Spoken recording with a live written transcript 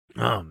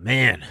Oh,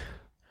 man.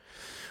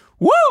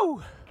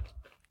 Woo!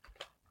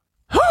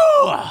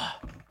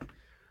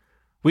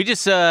 We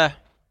just, We're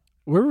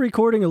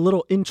recording a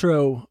little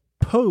intro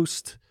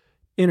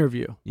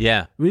post-interview.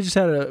 Yeah. We just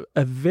had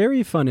a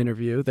very fun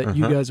interview that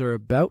you guys are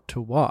about to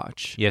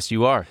watch. Yes,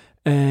 you are.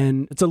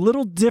 And it's a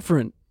little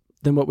different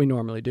than what we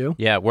normally do.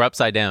 Yeah, we're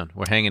upside down.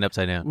 We're hanging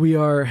upside down. We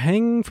are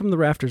hanging from the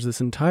rafters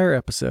this entire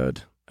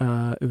episode.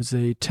 It was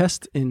a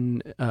test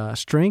in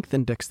strength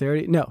and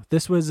dexterity. No,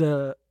 this was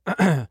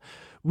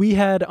we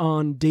had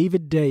on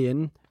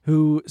Dayen,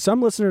 who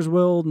some listeners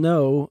will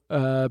know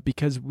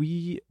because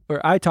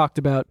I talked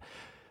about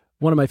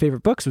one of my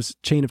favorite books was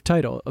Chain of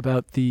Title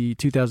about the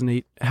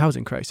 2008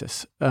 housing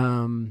crisis.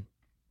 And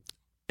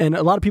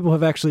a lot of people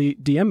have actually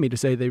DM'd me to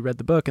say they read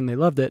the book and they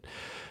loved it.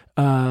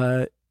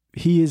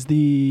 He is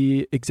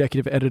the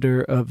executive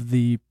editor of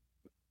the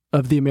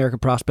American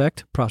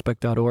Prospect,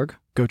 prospect.org.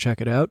 Go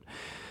check it out.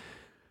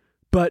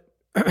 But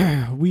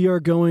we are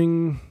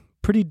going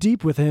pretty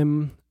deep with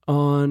him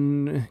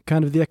on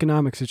kind of the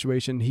economic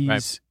situation.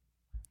 He's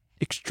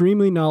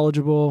extremely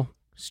knowledgeable.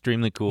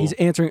 Extremely cool. He's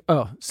answering.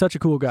 Oh, such a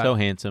cool guy. So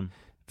handsome.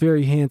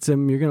 Very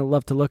handsome. You're going to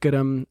love to look at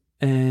him.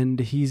 And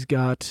he's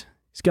got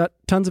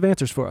tons of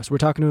answers for us. We're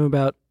talking to him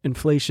about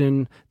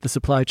inflation, the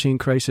supply chain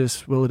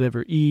crisis. Will it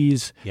ever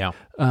ease? Yeah.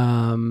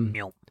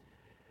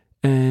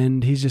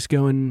 And he's just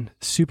going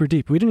super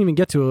deep. We didn't even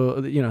get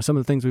to some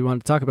of the things we wanted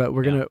to talk about.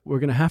 We're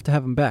gonna have to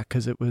have him back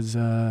because it was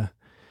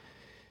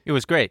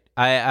great.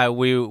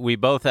 We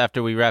both,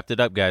 after we wrapped it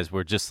up, guys,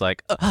 were just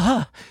like,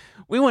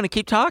 we want to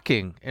keep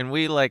talking, and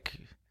we I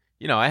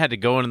had to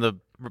go into the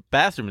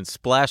bathroom and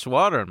splash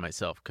water on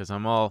myself because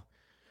I'm all.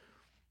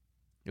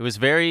 It was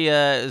very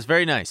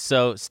nice.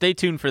 So stay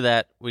tuned for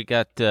that. We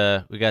got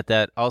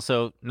that.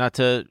 Also,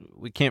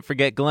 we can't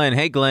forget Glenn.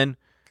 Hey, Glenn.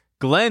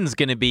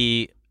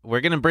 We're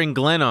going to bring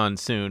Glenn on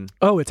soon.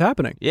 Oh, it's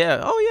happening.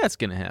 Yeah. Oh, yeah, it's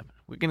going to happen.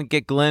 We're going to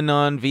get Glenn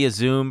on via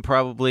Zoom,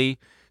 probably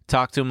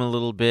talk to him a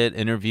little bit,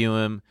 interview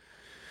him.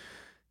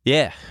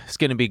 Yeah, it's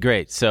going to be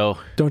great. So,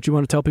 don't you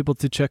want to tell people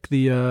to check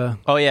the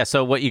Oh, yeah.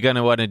 So what you're going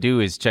to want to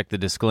do is check the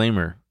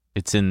disclaimer.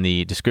 It's in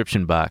the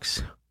description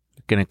box.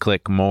 You're going to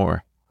click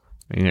more.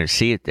 You're going to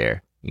see it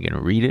there. You're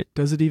going to read it.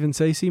 Does it even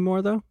say see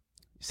more, though?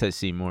 It says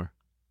see more.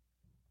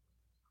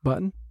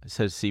 Button? It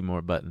says see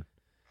more button.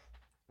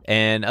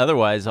 And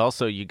otherwise,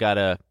 also, you got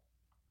to,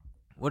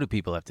 what do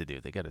people have to do?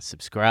 They got to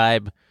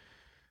subscribe.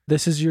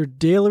 This is your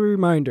daily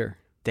reminder.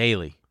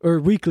 Daily. Or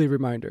weekly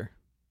reminder.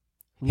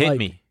 Hit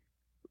me.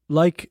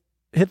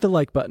 Hit the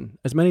like button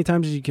as many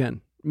times as you can.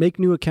 Make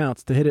new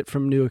accounts to hit it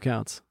from new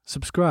accounts.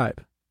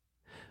 Subscribe.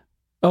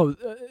 Oh,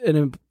 an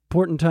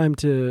important time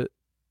to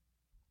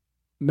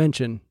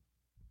mention.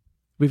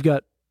 We've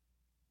got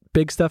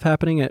big stuff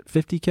happening at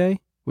 50K,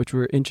 which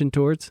we're inching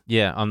towards.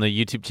 Yeah, on the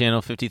YouTube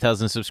channel,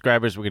 50,000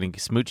 subscribers. We're going to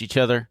smooch each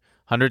other.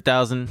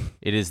 100,000.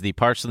 It is the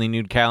partially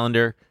nude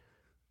calendar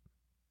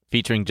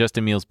featuring just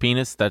Emil's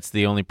penis. That's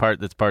the only part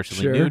that's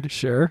partially nude.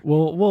 Sure.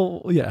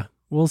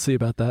 We'll see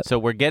about that. So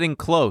we're getting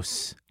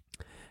close.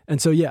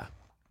 And so, yeah.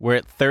 We're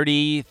at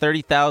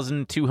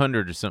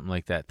 30,200 or something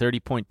like that.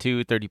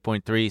 30.2,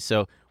 30.3.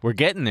 So we're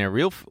getting there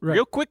real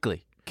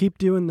quickly. Keep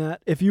doing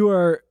that. If you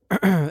are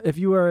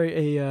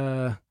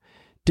a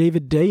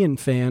David Dayen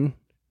fan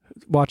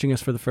watching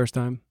us for the first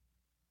time,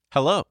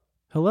 hello.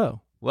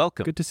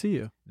 Welcome. Good to see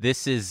you.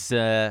 This is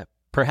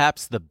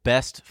perhaps the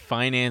best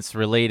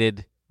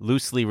finance-related,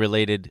 loosely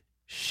related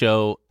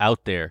show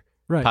out there,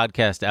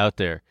 podcast out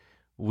there.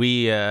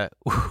 We get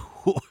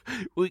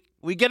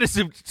into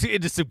some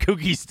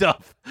kooky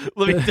stuff.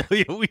 Let me tell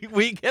you,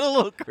 we get a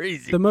little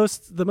crazy. The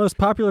most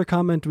popular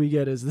comment we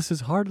get is, "This is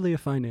hardly a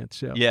finance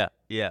show." Yeah.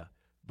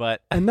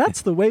 And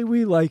that's the way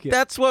we like it.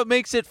 That's what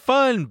makes it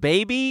fun,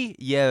 baby.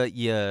 Yeah,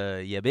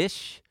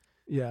 bish.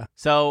 Yeah.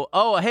 So,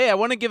 hey, I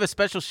want to give a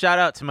special shout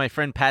out to my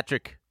friend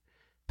Patrick.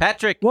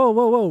 Patrick.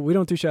 Whoa. We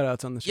don't do shout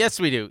outs on this show. Yes,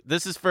 we do.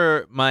 This is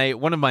for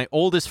one of my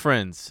oldest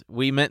friends.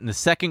 We met in the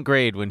second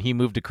grade when he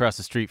moved across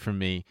the street from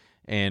me.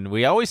 And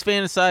we always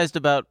fantasized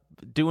about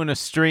doing a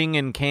string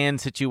and can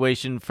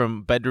situation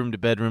from bedroom to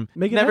bedroom.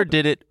 Never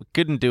did it.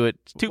 Couldn't do it.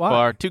 Too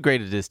far. Too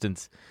great a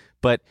distance.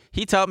 But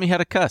he taught me how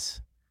to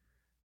cuss.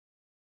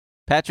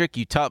 Patrick,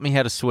 you taught me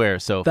how to swear,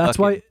 so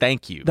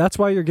thank you. That's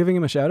why you're giving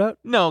him a shout-out?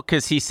 No,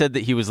 because he said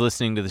that he was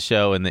listening to the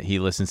show and that he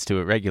listens to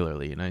it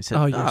regularly. And I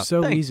said, you're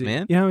so thanks, easy.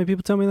 Man. You know how many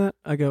people tell me that?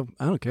 I go,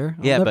 I don't care.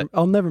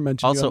 I'll never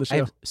mention you on the show. I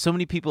have so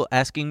many people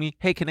asking me,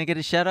 hey, can I get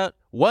a shout-out?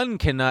 One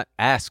cannot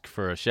ask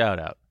for a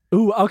shout-out.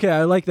 Ooh, okay,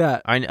 I like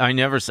that. I'm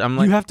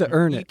like, you have to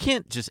earn it. You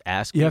can't just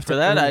ask me for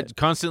that. I'd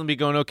constantly be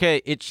going,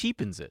 okay, it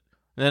cheapens it.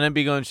 And then I'd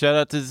be going, shout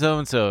out to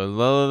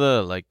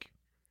so-and-so, like.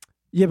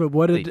 Yeah, but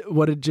what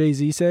did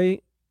Jay-Z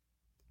say?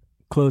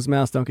 Closed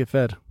mouths don't get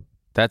fed.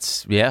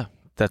 That's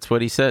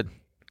what he said.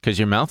 Because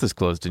your mouth is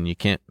closed and you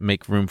can't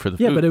make room for the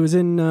food. Yeah, but it was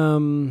in...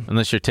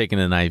 unless you're taking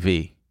an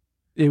IV.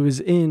 It was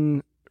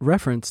in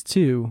reference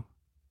to...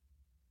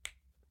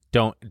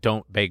 Don't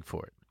beg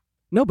for it.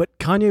 No, but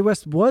Kanye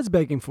West was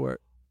begging for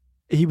it.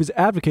 He was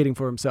advocating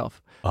for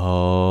himself.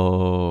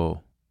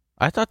 Oh.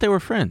 I thought they were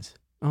friends.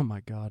 Oh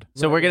my God.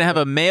 So we're going to have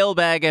a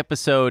mailbag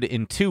episode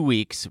in 2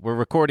 weeks. We're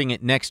recording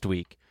it next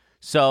week.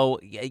 So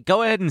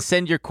go ahead and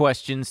send your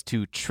questions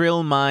to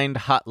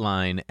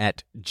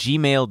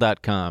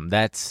trillmindhotline@gmail.com.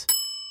 That's,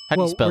 how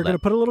do you spell we're that? going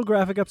to put a little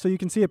graphic up so you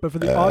can see it, but for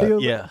the audio,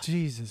 yeah.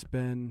 Jesus,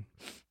 Ben.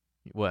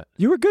 What?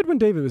 You were good when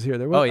David was here.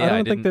 There was, Oh, yeah, I I don't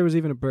think didn't- there was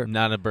even a burp.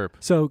 Not a burp.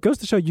 So goes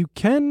to show you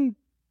can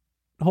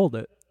hold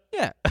it.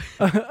 Yeah.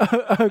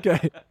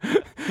 Okay.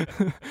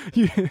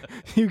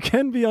 you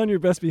can be on your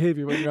best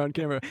behavior when you're on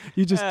camera.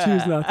 You just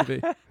choose not to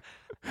be.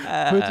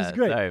 Which is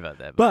great. Sorry about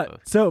that. But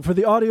so for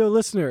the audio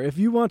listener, if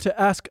you want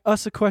to ask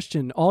us a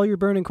question, all your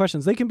burning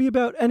questions, they can be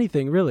about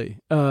anything really.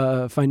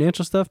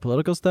 Financial stuff,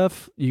 political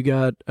stuff. You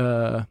got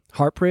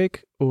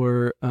heartbreak,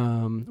 or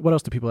what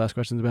else do people ask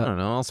questions I about? don't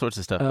know, all sorts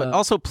of stuff. But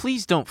also,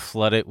 please don't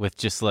flood it with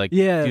just like,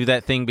 Yeah. do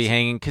that thing be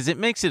hanging, because it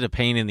makes it a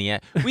pain in the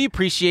ass. We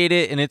appreciate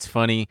it and it's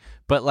funny,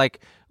 but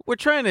like, we're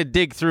trying to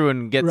dig through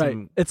and get Right.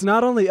 some. It's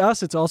not only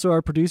us, it's also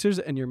our producers,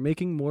 and you're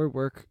making more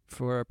work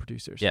for our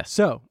producers. Yes.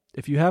 So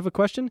if you have a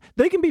question,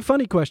 they can be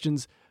funny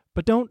questions,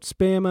 but don't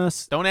spam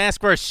us. Don't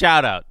ask for a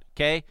shout out,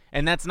 okay?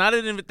 And that's not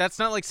that's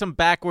not like some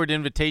backward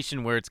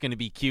invitation where it's going to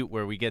be cute,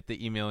 where we get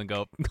the email and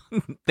go,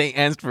 they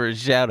asked for a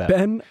shout out.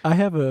 Ben, I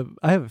have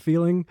a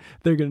feeling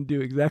they're going to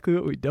do exactly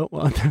what we don't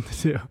want them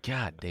to do.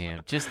 God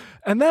damn, just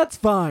And that's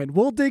fine.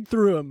 We'll dig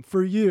through them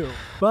for you,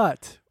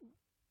 but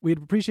we'd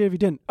appreciate if you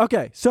didn't.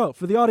 Okay, so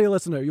for the audio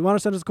listener, you want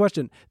to send us a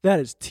question, that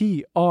is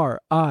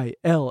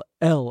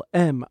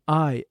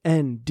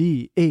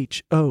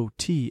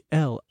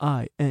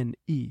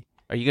TRILLMINDHOTLINE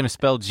are you going to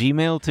spell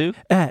Gmail too?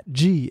 at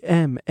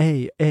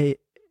GMAA.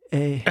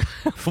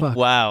 Fuck.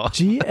 Wow.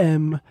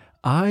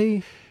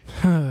 GMI.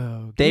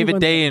 David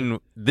Dayen,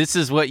 this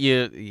is what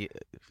you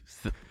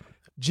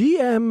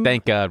GM.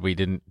 thank God we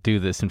didn't do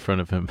this in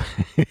front of him.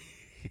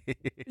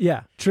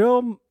 Yeah.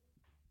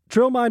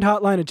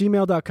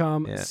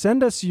 Trillmindhotline@gmail.com. Yeah.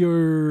 Send us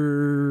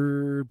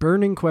your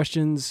burning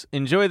questions.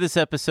 Enjoy this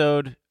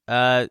episode.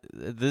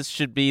 This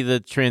should be the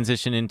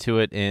transition into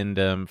it.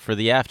 And for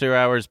the after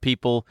hours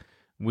people,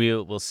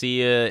 we'll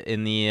see you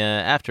in the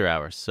after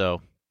hours.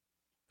 So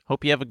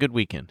hope you have a good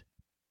weekend.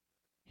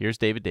 Here's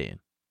David Dayen.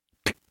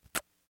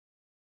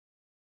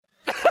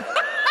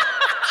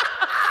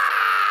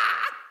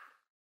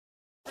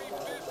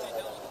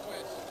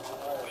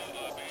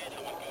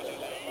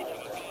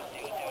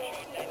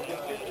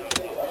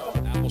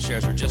 Apple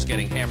shares are just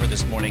getting hammered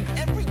this morning.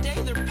 Every day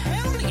they're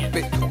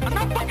pounding it. I'm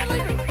not fucking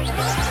leaving.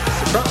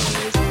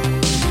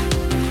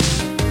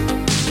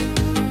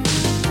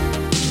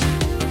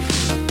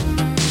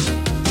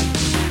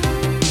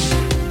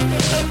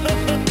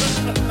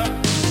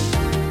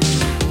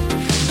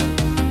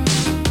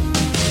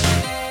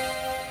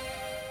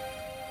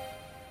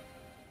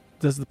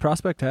 Does the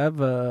Prospect have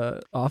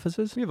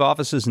offices? We have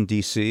offices in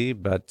D.C.,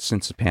 but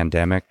since the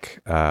pandemic,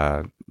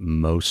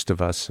 most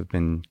of us have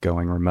been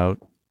going remote.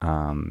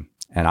 And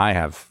I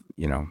have,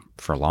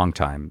 for a long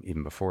time,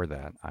 even before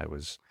that, I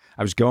was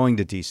going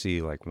to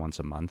D.C. like once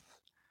a month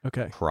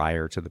Okay.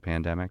 prior to the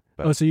pandemic.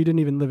 But Oh, so you didn't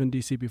even live in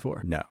D.C.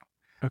 before? no.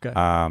 Okay.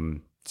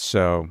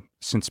 So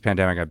since the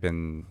pandemic, I've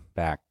been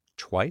back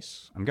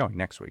twice. I'm going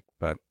next week,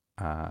 but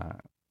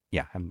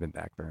yeah, haven't been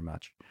back very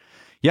much.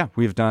 Yeah,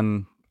 we've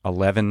done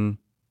 11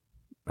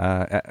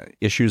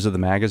 issues of the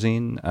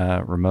magazine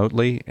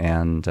remotely,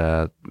 and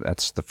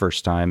that's the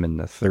first time in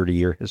the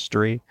 30-year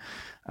history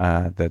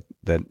that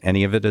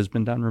any of it has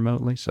been done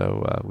remotely.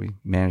 So we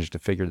managed to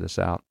figure this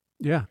out.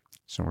 Yeah.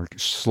 So we're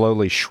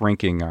slowly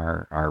shrinking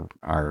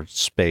our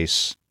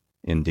space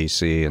in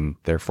DC, and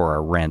therefore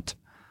our rent.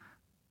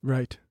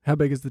 Right. How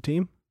big is the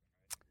team?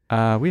 We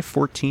have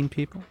 14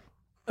 people.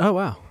 Oh,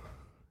 wow.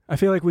 I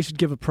feel like we should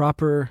give a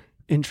proper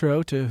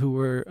intro to who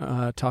we're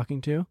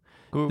talking to.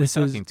 Who are we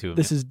talking to?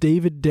 This is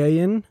David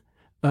Dayen,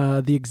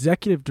 the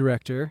executive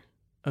director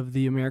of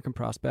the American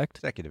Prospect.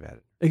 Executive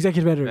editor.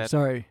 Executive editor.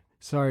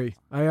 Sorry.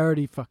 I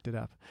already fucked it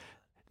up.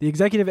 The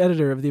executive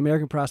editor of the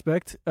American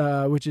Prospect,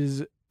 which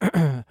is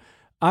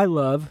I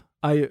love.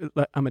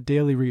 I'm a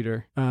daily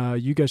reader.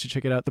 You guys should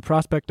check it out. The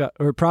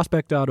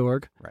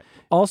prospect.org. Right.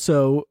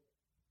 Also,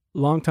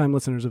 longtime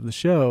listeners of the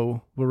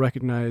show will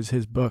recognize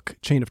his book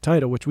Chain of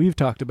Title, which we've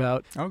talked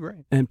about, Oh, great.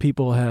 and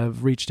people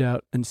have reached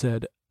out and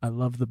said, "I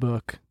love the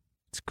book.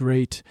 It's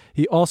great."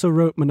 He also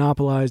wrote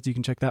Monopolized. You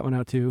can check that one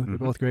out too. They're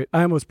both great.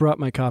 I almost brought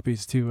my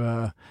copies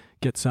to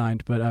get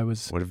signed, but I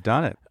was Would have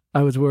done it.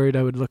 worried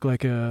I would look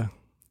like a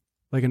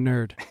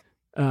nerd.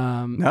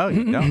 No,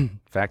 you don't. In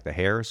fact, the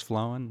hair is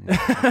flowing.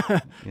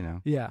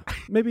 Yeah,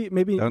 maybe.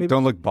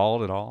 Don't look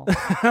bald at all.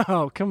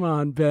 Oh, come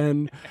on,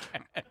 Ben.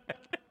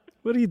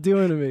 What are you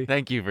doing to me?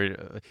 Thank you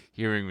for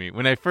hearing me.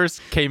 When I first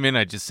came in,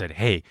 I just said,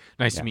 "Hey,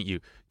 nice to meet you.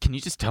 Can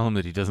you just tell him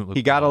that he doesn't look?"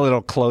 He got a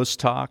little close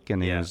talk,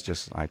 and he Yeah. was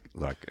just like,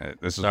 "Look,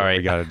 this is Sorry. what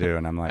we got to do."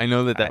 And I'm like, I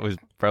know that was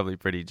probably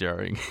pretty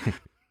jarring.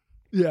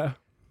 Yeah.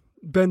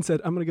 Ben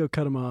said, "I'm going to go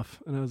cut him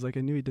off." And I was like,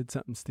 I knew he did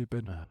something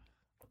stupid.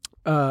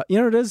 You know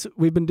what it is?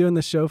 We've been doing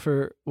this show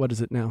for, what is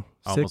it now?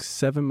 Almost.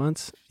 6-7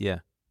 months?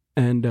 Yeah.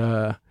 And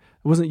I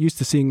wasn't used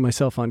to seeing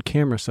myself on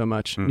camera so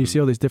much. And you see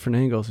all these different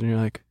angles, and you're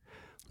like,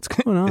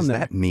 What's going on Is there?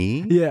 that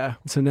me? Yeah.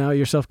 So now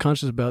you're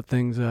self-conscious about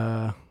things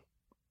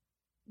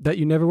that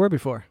you never were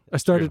before. I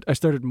started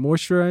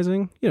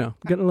moisturizing. You know,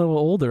 getting a little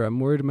older. I'm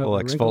worried about Well, my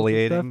wrinkles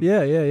and stuff.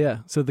 exfoliating? Yeah.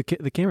 So the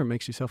camera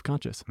makes you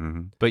self-conscious.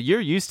 Mm-hmm. But you're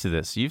used to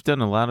this. You've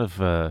done a lot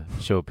of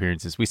show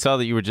appearances. We saw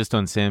that you were just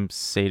on Sam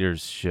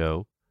Sater's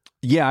show.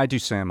 Yeah, I do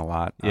Sam a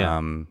lot. Yeah.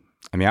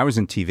 I mean, I was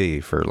in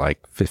TV for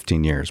like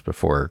 15 years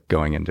before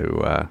going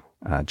into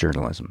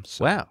journalism.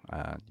 So, Wow.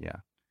 Yeah.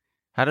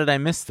 How did I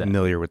miss that?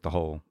 Familiar with the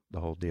whole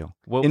deal.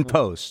 What- In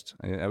post,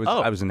 I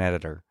Oh. was an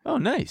editor Oh,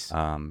 nice.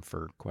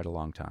 for quite a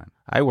long time.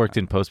 I worked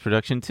in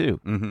post-production too.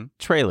 Mm-hmm.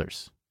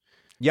 Trailers.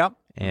 Yep.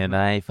 And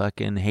I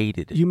fucking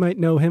hated it. You might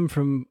know him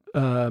from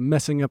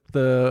messing up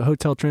the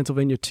Hotel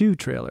Transylvania 2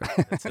 trailer.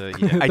 So,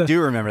 yeah. I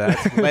do remember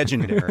that. It's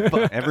legendary.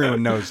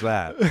 Everyone knows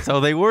that. So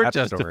they were That's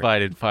the story.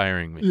 justified in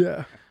firing me.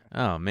 Yeah.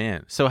 Oh,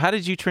 man. So how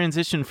did you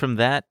transition from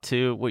that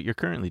to what you're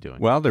currently doing?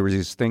 Well, there was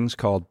these things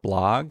called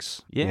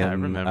blogs Yeah, I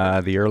in remember.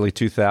 the early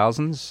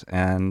 2000s,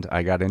 and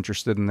I got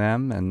interested in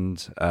them and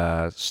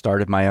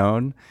started my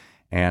own.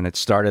 And it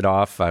started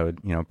off, I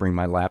would, bring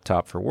my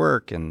laptop for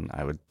work, and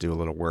I would do a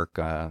little work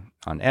on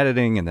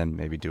editing, and then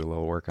maybe do a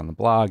little work on the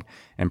blog.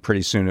 And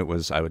pretty soon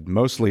I would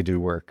mostly do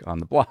work on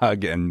the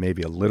blog and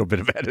maybe a little bit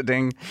of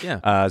editing.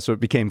 Yeah. So it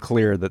became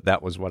clear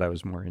that was what I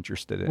was more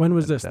interested in. When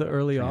was at this, that the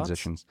early aughts?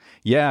 transitions?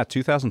 Yeah,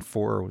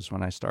 2004 was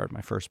when I started my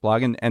first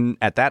blog. And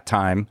at that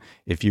time,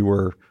 if you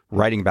were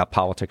writing about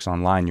politics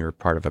online, you were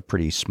part of a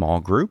pretty small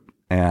group,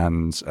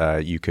 and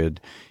you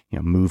could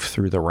move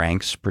through the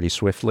ranks pretty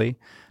swiftly.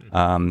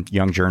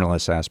 Young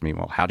journalists ask me,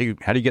 well, how do you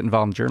get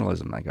involved in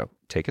journalism? And I go,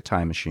 take a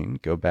time machine,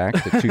 go back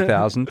to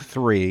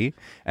 2003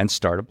 and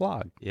start a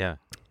blog. Yeah.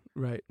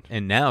 Right.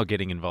 And now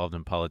getting involved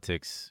in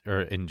politics,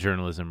 or in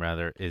journalism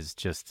rather, is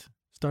just...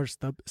 Start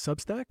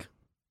Substack?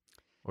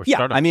 Or Yeah,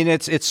 start a- I mean,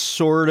 it's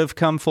sort of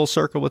come full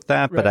circle with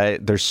that, but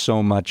Right. there's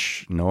so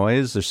much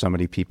noise. There's so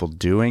many people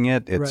doing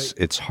it. Right.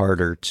 It's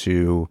harder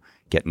to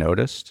get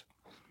noticed.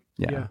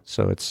 Yeah.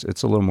 So it's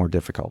a little more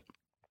difficult.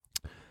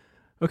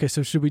 Okay,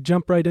 so should we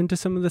jump right into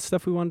some of the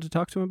stuff we wanted to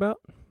talk to him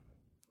about?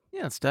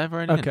 Yeah, let's dive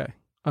right in. Okay.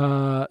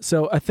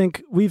 So I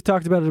think we've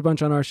talked about it a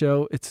bunch on our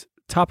show. It's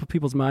top of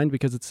people's mind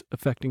because it's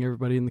affecting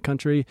everybody in the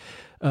country.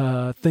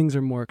 Things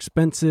are more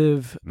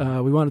expensive.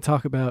 We want to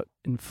talk about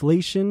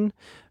inflation.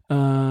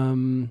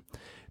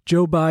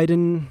 Joe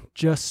Biden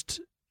just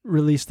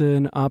released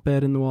an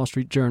op-ed in the Wall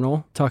Street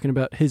Journal talking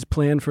about his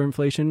plan for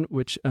inflation,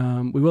 which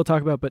we will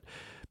talk about. But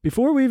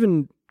before we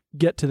even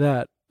get to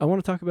that, I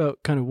want to talk about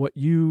kind of what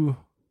you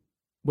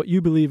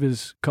believe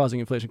is causing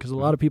inflation, because a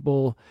lot of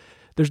people,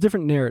 there's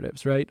different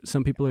narratives, right?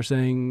 Some people are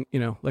saying,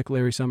 like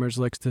Larry Summers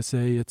likes to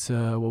say, it's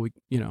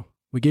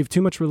we gave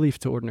too much relief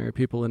to ordinary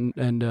people, and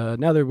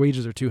now their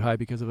wages are too high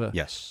because of a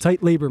Yes.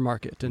 tight labor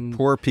market, and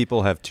Poor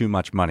people have too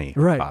much money.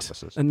 right,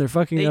 Hypothesis. and they're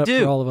fucking They up do.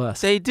 for all of us.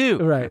 They do.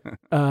 Right.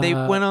 They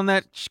went on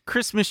that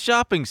Christmas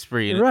shopping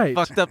spree and Right. it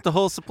fucked up the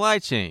whole supply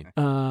chain.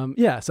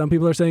 Yeah, some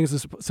people are saying it's a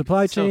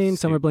supply So chain.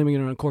 Some are stupid. blaming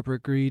it on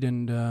corporate greed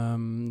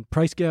and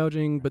price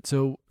gouging. But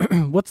so,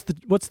 what's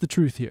the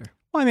truth here?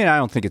 Well, I mean, I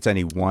don't think it's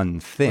any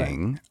one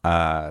thing,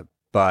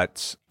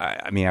 but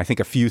I think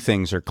a few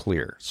things are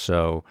clear.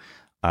 So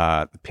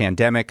the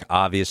pandemic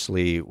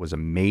obviously was a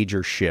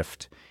major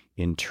shift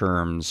in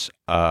terms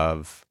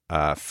of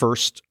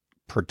first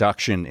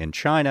production in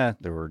China.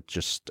 There were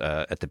just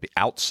at the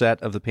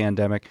outset of the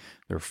pandemic,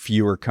 there were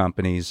fewer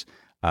companies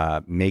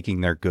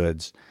making their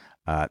goods.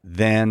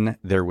 Then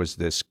there was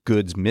this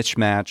goods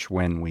mismatch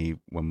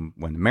when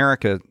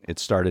America it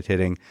started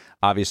hitting.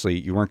 Obviously,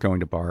 you weren't going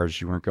to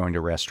bars, you weren't going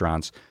to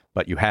restaurants,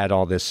 but you had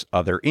all this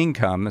other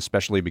income,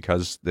 especially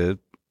because the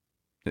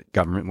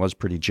government was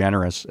pretty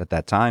generous at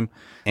that time,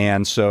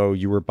 and so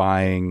you were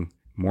buying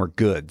more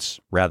goods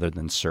rather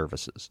than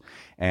services,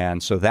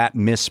 and so that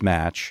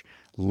mismatch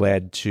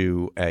led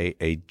to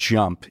a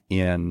jump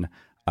in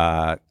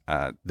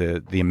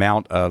the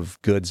amount of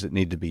goods that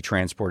need to be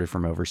transported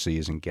from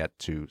overseas and get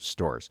to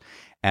stores.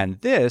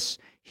 And this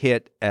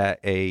hit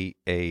a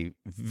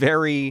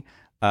very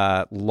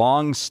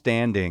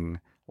long-standing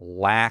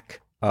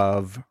lack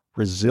of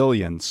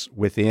resilience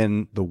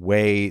within the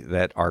way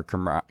that our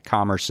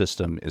commerce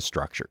system is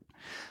structured,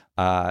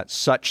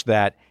 such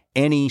that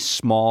any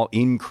small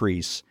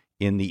increase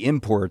in the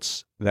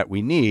imports that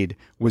we need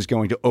was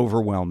going to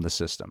overwhelm the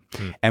system.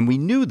 And we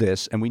knew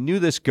this,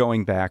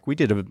 going back. We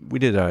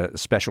did a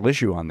special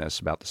issue on this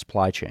about the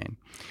supply chain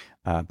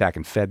back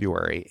in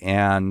February.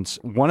 And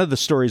one of the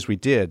stories we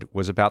did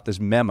was about this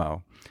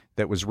memo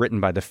that was written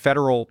by the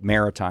Federal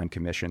Maritime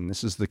Commission.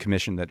 This is the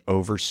commission that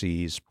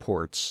oversees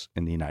ports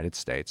in the United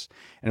States.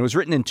 And it was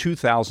written in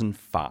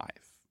 2005.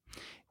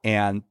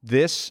 And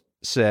this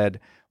said,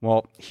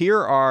 well, here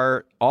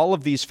are all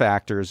of these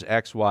factors,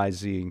 X, Y,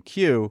 Z, and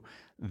Q,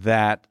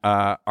 that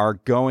are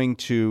going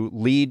to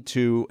lead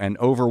to an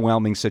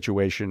overwhelming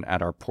situation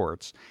at our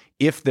ports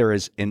if there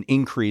is an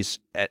increase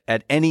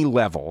at any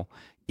level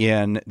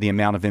in the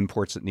amount of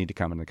imports that need to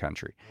come in the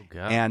country.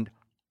 God. And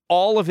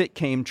all of it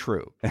came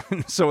true.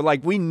 So like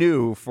we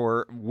knew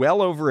for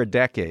well over a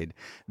decade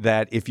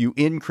that if you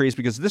increase,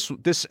 because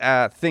this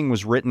thing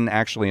was written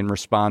actually in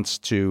response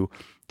to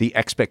the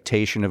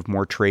expectation of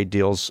more trade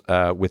deals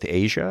with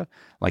Asia,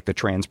 like the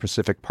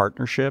Trans-Pacific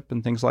Partnership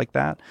and things like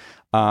that.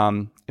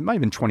 It might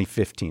have been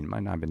 2015,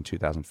 might not have been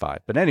 2005.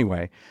 But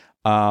anyway,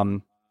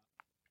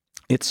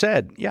 it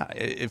said, yeah,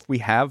 if we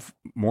have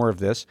more of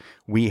this,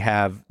 we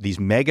have these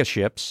mega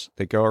ships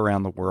that go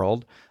around the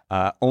world.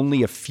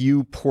 Only a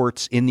few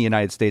ports in the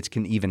United States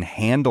can even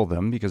handle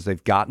them because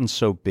they've gotten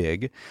so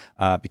big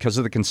because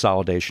of the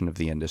consolidation of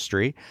the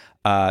industry.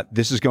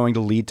 This is going to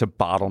lead to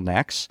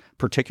bottlenecks,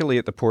 particularly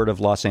at the port of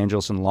Los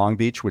Angeles and Long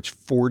Beach, which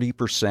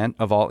 40%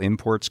 of all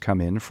imports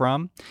come in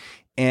from.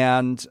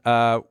 And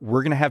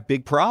we're going to have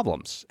big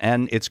problems.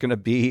 And it's going to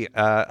be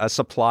a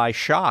supply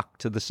shock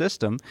to the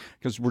system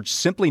because we're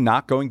simply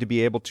not going to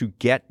be able to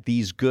get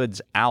these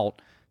goods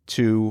out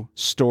to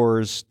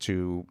stores,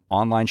 to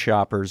online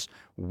shoppers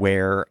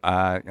where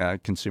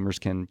consumers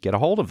can get a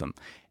hold of them.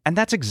 And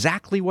that's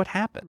exactly what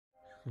happened.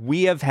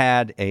 We have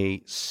had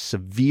a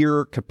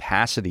severe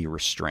capacity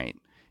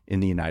restraint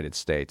in the United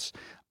States.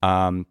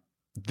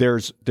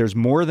 There's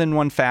more than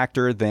one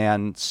factor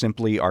than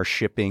simply our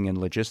shipping and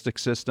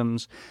logistics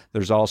systems.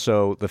 There's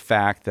also the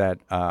fact that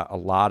a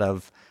lot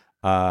of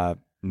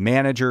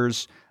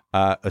managers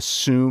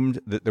assumed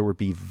that there would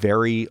be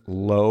very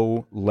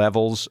low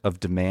levels of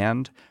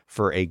demand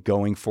for a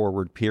going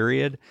forward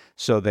period.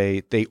 So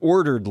they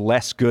ordered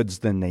less goods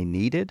than they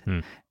needed.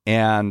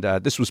 And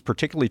this was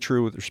particularly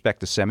true with respect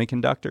to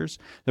semiconductors.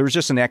 There was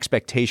just an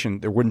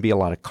expectation there wouldn't be a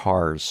lot of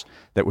cars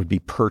that would be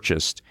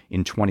purchased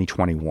in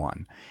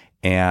 2021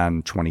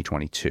 and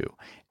 2022.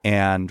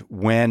 And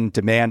when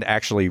demand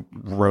actually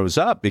rose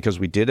up, because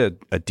we did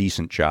a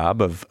decent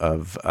job of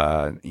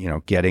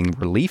getting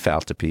relief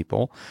out to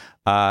people,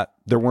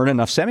 there weren't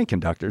enough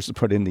semiconductors to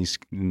put in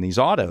these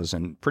autos,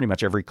 and pretty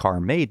much every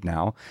car made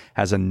now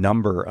has a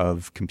number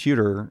of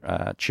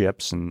computer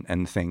chips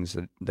and things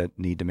that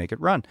need to make it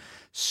run.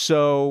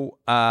 So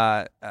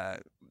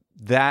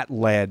that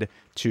led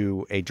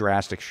to a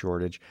drastic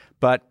shortage.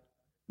 But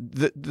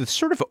the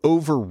sort of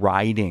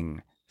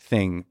overriding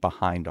thing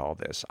behind all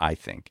this, I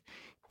think,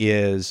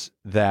 is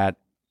that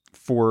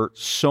for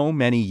so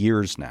many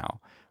years now,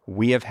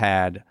 we have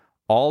had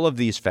all of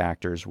these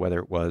factors, whether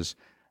it was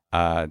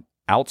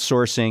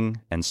outsourcing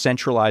and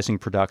centralizing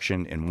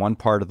production in one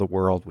part of the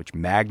world, which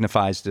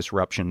magnifies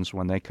disruptions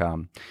when they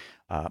come,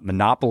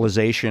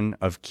 monopolization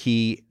of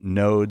key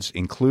nodes,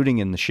 including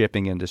in the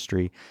shipping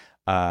industry,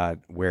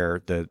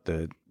 where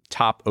the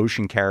top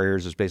ocean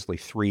carriers is basically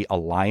three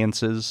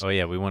alliances. Oh,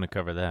 yeah, we want to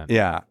cover that.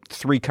 Yeah,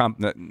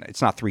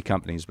 it's not three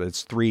companies, but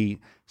it's three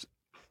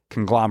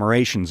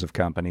conglomerations of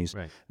companies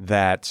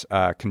that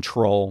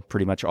control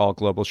pretty much all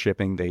global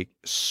shipping. They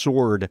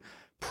soared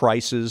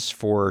prices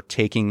for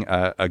taking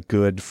a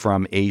good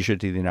from Asia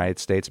to the United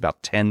States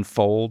about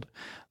tenfold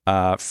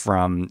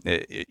from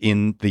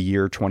in the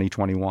year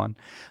 2021.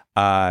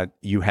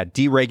 You had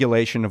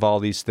deregulation of all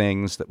these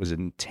things that was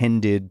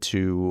intended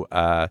to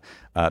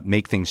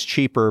make things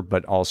cheaper,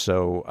 but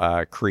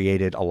also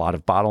created a lot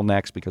of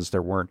bottlenecks because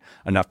there weren't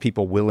enough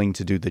people willing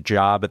to do the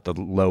job at the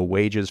low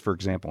wages, for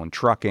example, in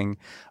trucking.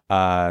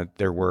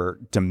 There were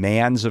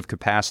demands of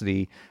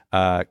capacity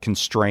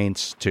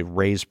constraints to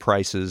raise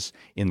prices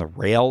in the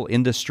rail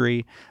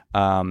industry.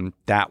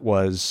 That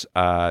was,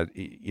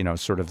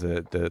 sort of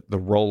the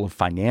role of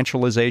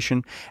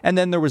financialization. And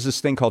then there was this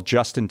thing called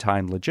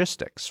just-in-time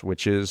logistics,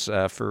 which is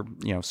for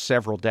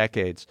several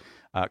decades,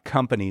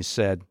 companies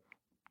said,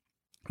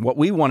 what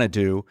we want to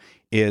do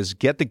is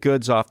get the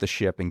goods off the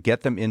ship and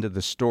get them into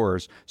the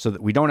stores so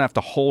that we don't have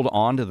to hold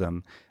on to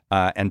them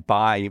and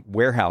buy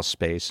warehouse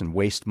space and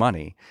waste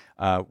money.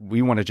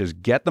 We want to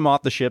just get them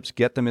off the ships,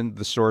 get them into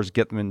the stores,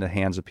 get them in the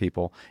hands of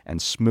people,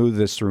 and smooth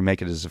this through,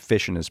 make it as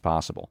efficient as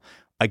possible.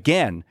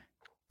 Again,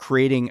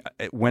 creating,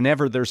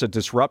 whenever there's a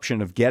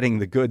disruption of getting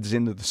the goods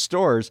into the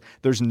stores,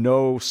 there's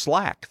no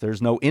slack,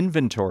 there's no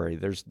inventory,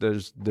 there's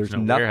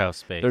no warehouse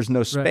space. There's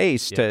no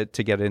space to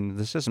get into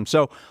the system.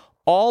 So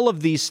all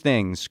of these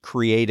things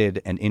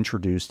created and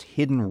introduced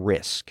hidden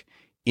risk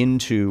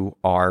into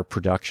our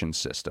production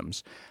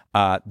systems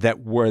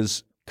that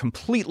was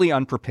completely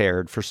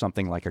unprepared for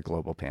something like a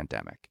global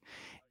pandemic.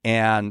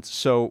 And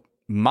so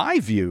my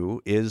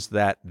view is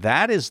that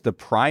is the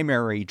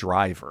primary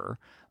driver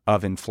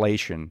of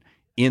inflation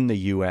in the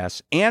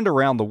U.S. and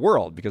around the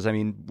world. Because, I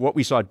mean, what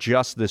we saw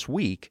just this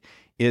week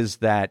is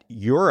that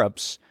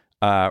Europe's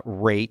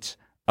rate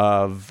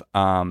of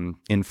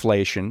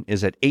inflation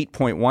is at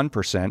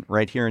 8.1%.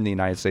 Right here in the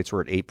United States,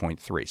 we're at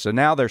 8.3%. So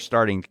now they're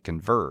starting to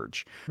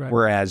converge,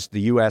 whereas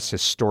the U.S.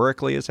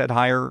 historically has had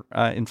higher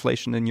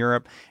inflation than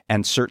Europe,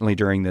 and certainly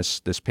during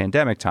this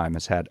pandemic time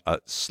has had a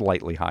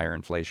slightly higher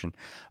inflation.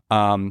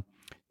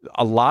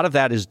 A lot of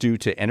that is due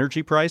to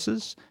energy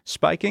prices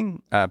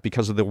spiking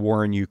because of the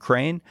war in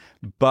Ukraine,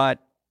 but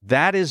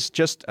that is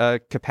just a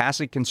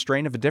capacity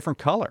constraint of a different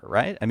color,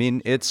 right? I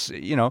mean, it's,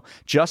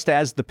 just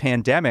as the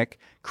pandemic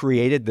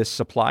created this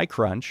supply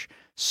crunch,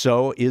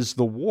 So is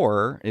the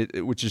war,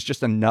 which is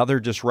just another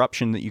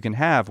disruption that you can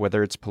have,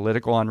 whether it's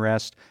political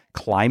unrest,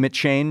 climate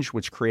change,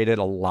 which created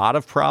a lot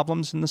of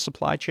problems in the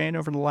supply chain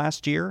over the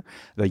last year.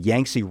 The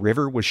Yangtze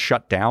River was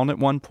shut down at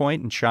one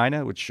point in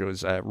China, which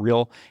was a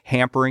real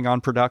hampering on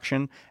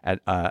production.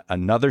 At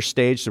another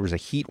stage, there was a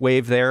heat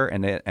wave there,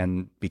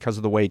 and because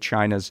of the way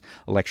China's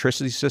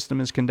electricity system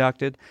is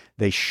conducted,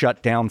 they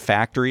shut down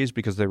factories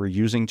because they were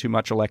using too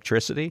much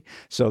electricity.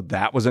 So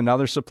that was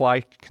another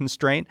supply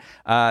constraint.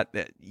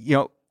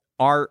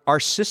 Our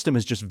system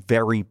is just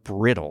very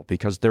brittle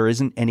because there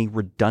isn't any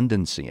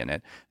redundancy in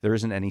it. There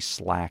isn't any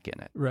slack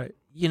in it. Right.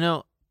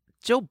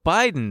 Joe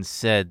Biden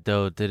said,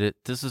 though, that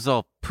this is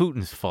all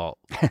Putin's fault.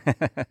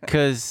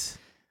 Because,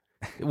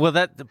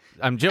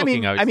 I'm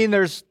joking. I mean,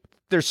 there's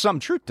some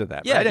truth to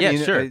that, right? Yeah,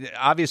 sure.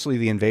 Obviously,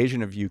 the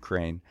invasion of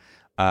Ukraine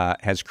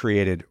has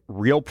created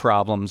real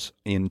problems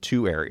in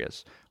two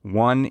areas.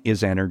 One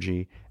is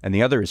energy, and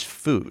the other is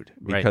food,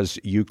 because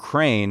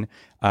Ukraine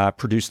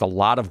produced a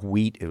lot of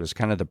wheat. It was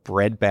kind of the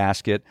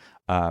breadbasket,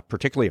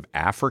 particularly of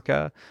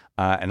Africa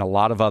and a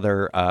lot of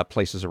other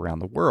places around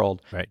the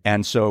world. Right.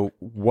 And so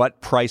what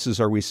prices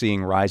are we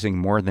seeing rising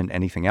more than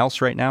anything else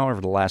right now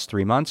over the last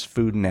 3 months?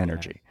 Food and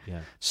energy.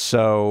 Yeah.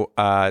 So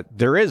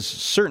there is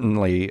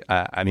certainly,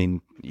 I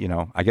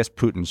guess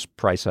Putin's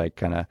price hike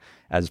kind of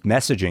as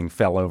messaging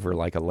fell over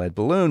like a lead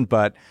balloon,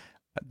 but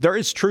there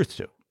is truth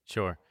to it.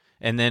 Sure.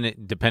 And then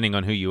depending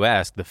on who you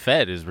ask, the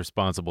Fed is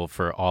responsible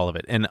for all of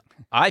it. And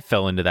I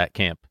fell into that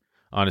camp,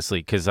 honestly,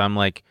 because I'm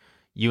like,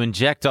 you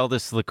inject all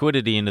this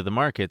liquidity into the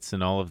markets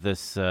and all of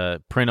this,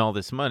 print all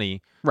this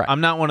money. Right.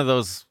 I'm not one of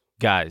those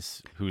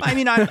guys who's...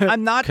 I'm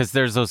not... Because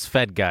there's those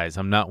Fed guys.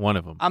 I'm not one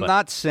of them. I'm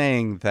not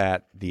saying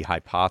that the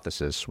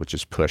hypothesis, which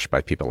is pushed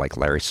by people like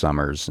Larry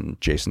Summers and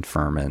Jason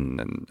Furman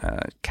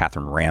and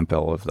Catherine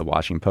Rampell of the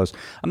Washington Post,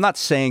 I'm not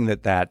saying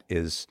that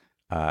is...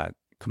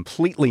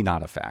 completely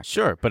not a fact.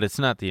 Sure, but it's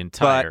not the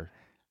entire.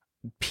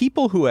 But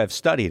people who have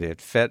studied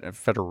it,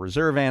 Federal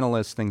Reserve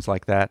analysts, things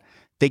like that,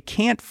 they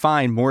can't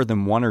find more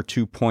than 1 or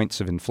 2 points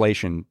of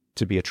inflation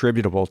to be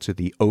attributable to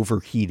the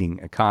overheating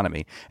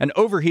economy. An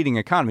overheating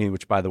economy,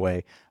 which, by the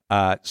way,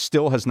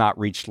 still has not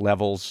reached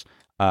levels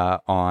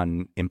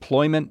on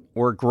employment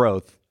or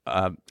growth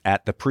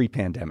at the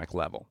pre-pandemic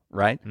level,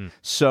 right?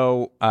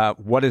 So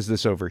what is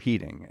this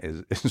overheating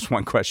is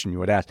one question you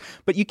would ask.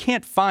 But you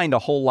can't find a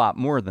whole lot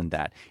more than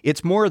that.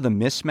 It's more the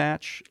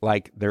mismatch,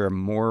 like there are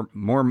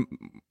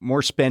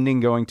more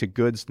spending going to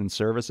goods than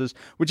services,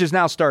 which is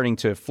now starting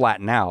to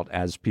flatten out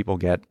as people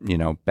get,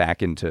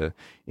 back into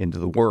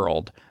the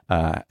world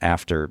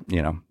after,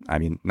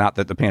 not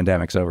that the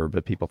pandemic's over,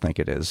 but people think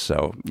it is.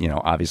 So,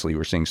 obviously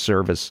we're seeing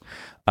service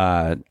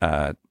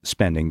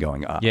spending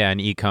going up. Yeah, and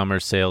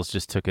e-commerce sales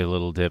just took a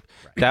little dip.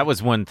 Right. That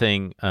was one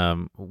thing,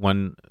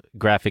 one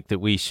graphic that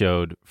we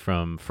showed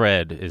from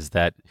Fred is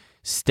that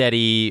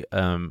steady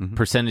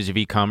percentage of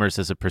e-commerce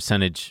as a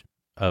percentage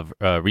of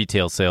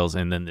retail sales,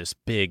 and then this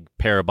big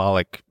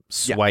parabolic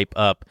swipe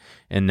up,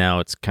 and now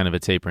it's kind of a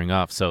tapering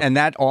off. So, and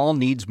that all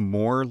needs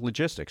more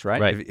logistics,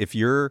 right? Right. If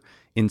you're,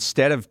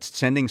 instead of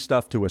sending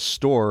stuff to a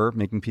store,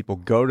 making people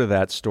go to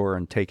that store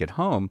and take it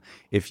home,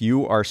 if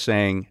you are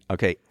saying,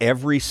 okay,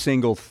 every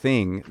single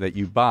thing that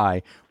you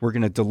buy, we're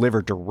going to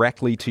deliver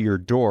directly to your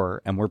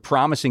door, and we're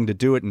promising to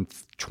do it in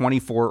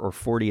 24 or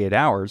 48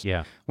 hours,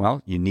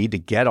 well, you need to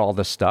get all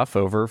the stuff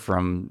over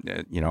from,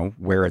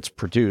 where it's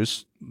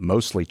produced,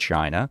 mostly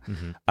China.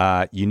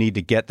 You need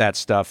to get that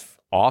stuff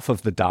off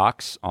of the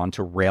docks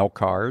onto rail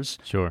cars.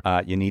 Sure.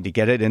 You need to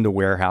get it into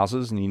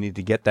warehouses, and you need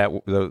to get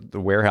the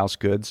warehouse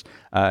goods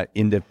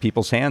into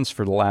people's hands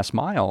for the last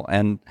mile.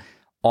 And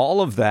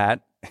all of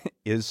that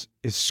is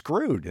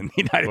screwed in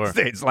the United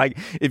States. Like,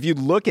 if you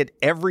look at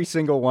every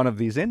single one of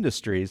these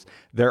industries,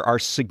 there are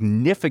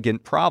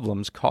significant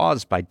problems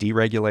caused by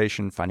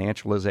deregulation,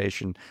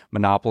 financialization,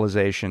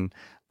 monopolization,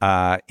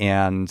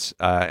 and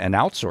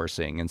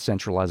outsourcing and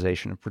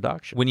centralization of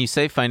production. When you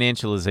say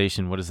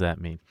financialization, what does that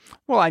mean?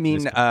 Well, I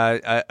mean,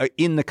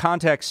 in the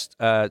context,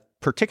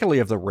 particularly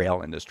of the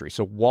rail industry.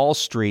 So Wall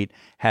Street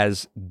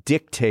has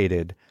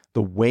dictated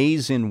the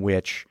ways in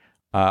which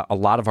a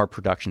lot of our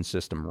production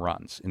system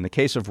runs. In the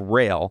case of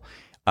rail,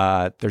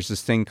 there's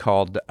this thing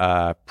called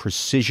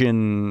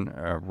precision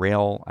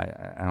rail.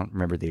 I don't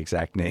remember the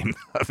exact name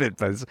of it,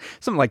 but it's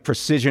something like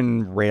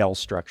precision rail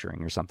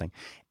structuring or something.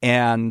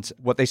 And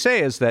what they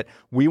say is that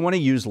we want to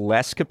use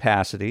less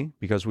capacity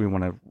because we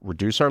want to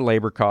reduce our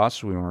labor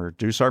costs. We want to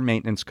reduce our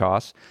maintenance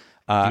costs.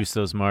 Juice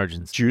those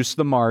margins. Juice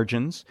the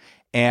margins.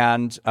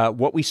 And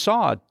what we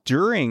saw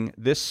during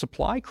this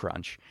supply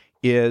crunch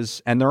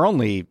is, and there are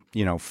only,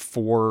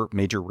 4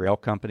 major rail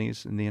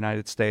companies in the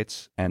United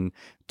States, and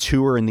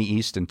 2 are in the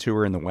East and 2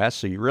 are in the West.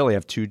 So you really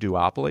have 2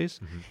 duopolies.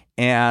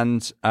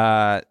 And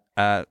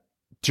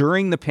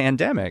during the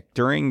pandemic,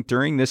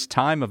 during this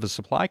time of a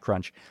supply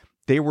crunch,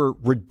 they were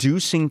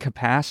reducing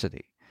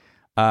capacity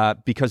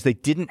because they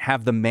didn't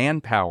have the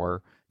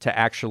manpower to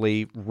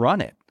actually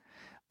run it.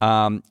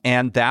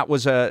 And that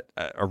was a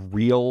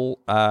real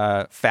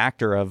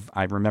factor of,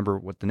 I remember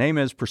what the name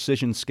is,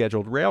 precision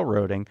scheduled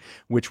railroading,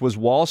 which was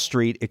Wall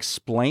Street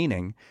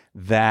explaining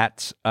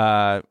that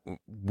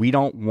we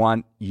don't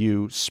want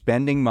you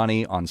spending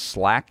money on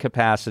slack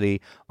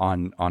capacity,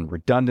 on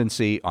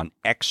redundancy, on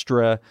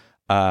extra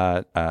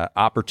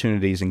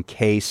opportunities in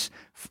case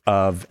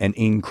of an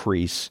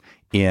increase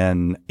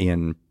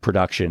in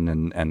production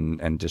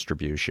and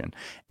distribution.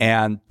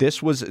 And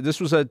this was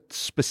a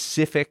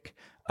specific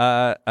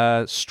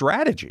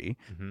strategy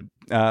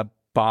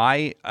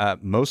by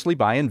mostly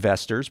by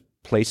investors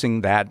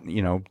placing that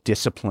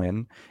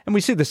discipline, and we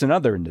see this in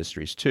other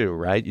industries too,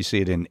 right? You see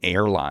it in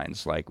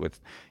airlines, like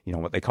with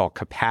what they call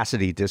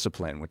capacity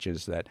discipline, which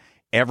is that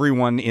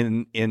everyone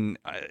in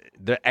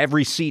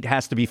every seat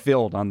has to be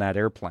filled on that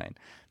airplane.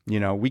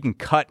 We can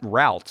cut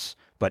routes,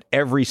 but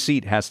every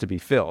seat has to be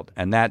filled,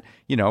 and that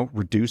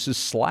reduces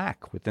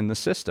slack within the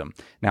system.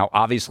 Now,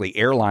 obviously,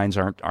 airlines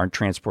aren't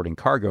transporting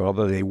cargo,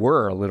 although they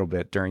were a little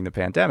bit during the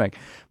pandemic.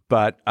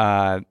 But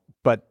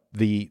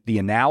the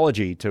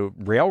analogy to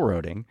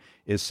railroading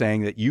is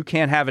saying that you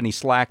can't have any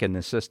slack in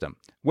this system.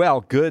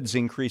 Well, goods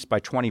increased by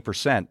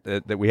 20%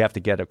 that we have to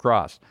get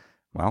across.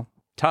 Well,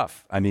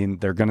 tough. I mean,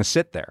 they're going to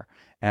sit there,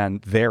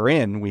 and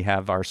therein we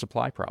have our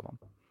supply problem.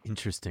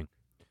 Interesting.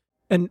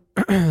 And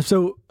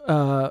so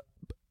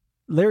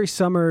Larry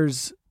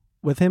Summers,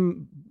 with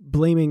him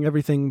blaming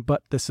everything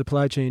but the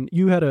supply chain,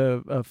 you had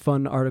a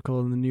fun article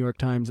in the New York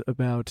Times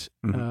about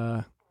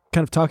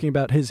kind of talking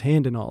about his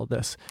hand in all of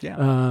this. Yeah.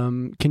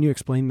 Can you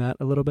explain that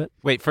a little bit?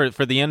 Wait, for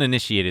the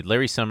uninitiated,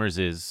 Larry Summers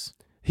is...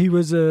 He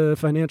was a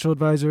financial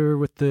advisor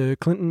with the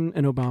Clinton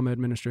and Obama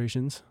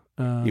administrations.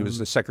 He was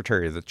the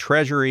Secretary of the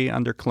Treasury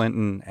under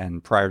Clinton,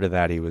 and prior to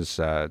that, he was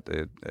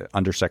the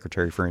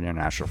Undersecretary for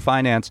International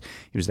Finance.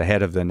 He was the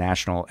head of the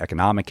National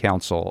Economic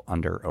Council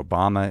under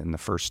Obama in the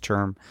first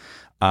term.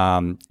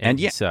 And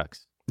he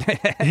sucks.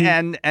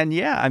 and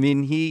yeah, I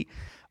mean,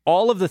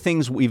 all of the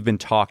things we've been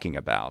talking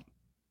about,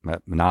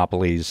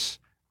 monopolies,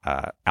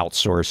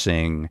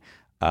 outsourcing,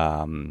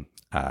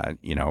 I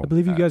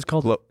believe you guys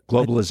called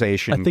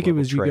globalization. I think it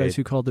was trade. you guys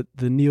who called it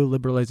the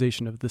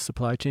neoliberalization of the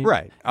supply chain.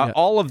 Right. Yeah.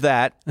 All of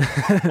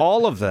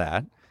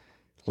that,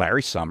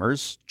 Larry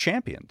Summers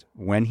championed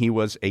when he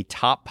was a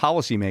top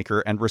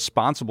policymaker and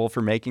responsible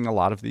for making a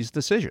lot of these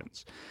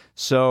decisions.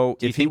 So,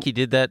 do you think he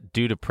did that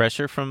due to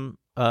pressure from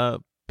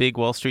big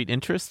Wall Street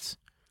interests?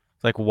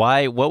 Like,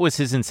 why? What was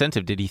his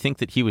incentive? Did he think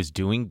that he was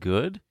doing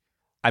good?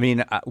 I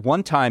mean,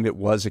 one time it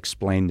was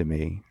explained to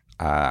me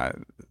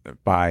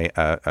by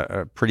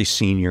a pretty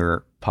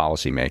senior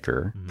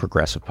policymaker,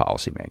 progressive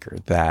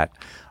policymaker, that,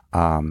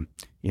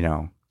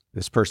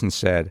 this person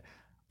said,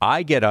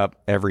 I get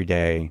up every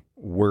day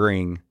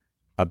worrying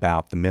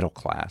about the middle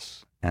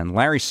class. And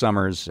Larry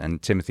Summers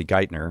and Timothy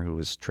Geithner, who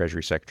was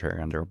Treasury Secretary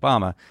under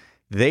Obama,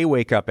 they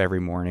wake up every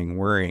morning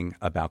worrying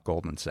about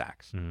Goldman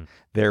Sachs.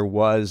 There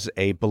was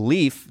a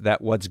belief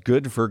that what's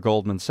good for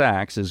Goldman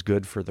Sachs is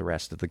good for the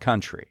rest of the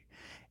country.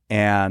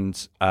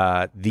 And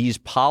these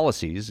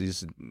policies,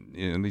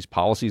 these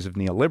policies of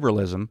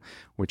neoliberalism,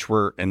 which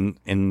were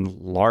in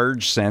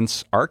large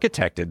sense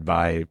architected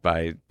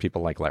by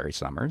people like Larry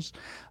Summers,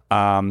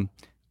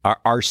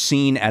 are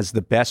seen as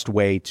the best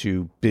way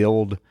to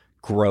build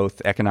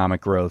growth, economic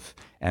growth,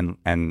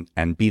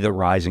 and be the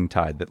rising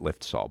tide that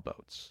lifts all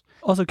boats.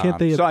 Also, can't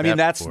they? So I mean,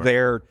 that's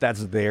their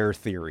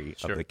theory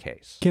of the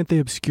case. Can't they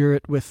obscure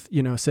it with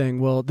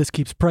saying, "Well, this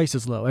keeps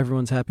prices low.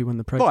 Everyone's happy when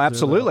the prices." Oh,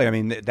 absolutely. are low.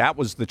 I mean, that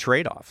was the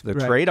trade-off. The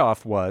Right.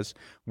 trade-off was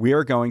we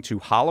are going to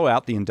hollow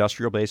out the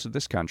industrial base of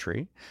this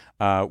country.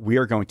 We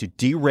are going to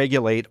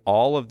deregulate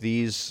all of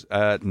these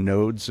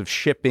nodes of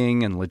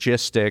shipping and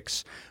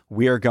logistics.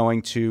 We are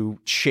going to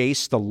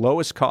chase the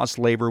lowest cost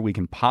labor we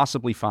can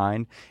possibly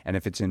find. And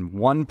if it's in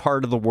one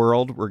part of the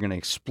world, we're going to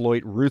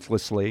exploit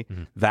ruthlessly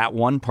that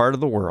one part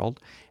of the world.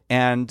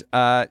 And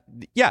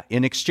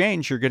in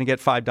exchange, you're going to get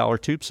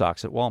 $5 tube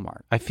socks at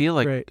Walmart. I feel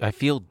like Right. I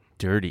feel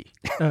dirty.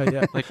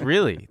 Yeah. Like,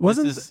 really?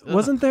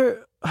 Wasn't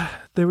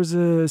there was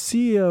a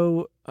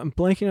CEO, I'm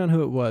blanking on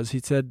who it was. He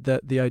said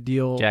that the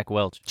ideal Jack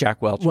Welch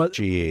What- of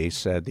GE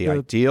said the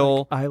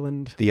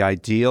island.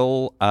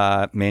 ideal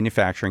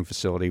manufacturing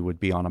facility would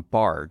be on a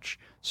barge,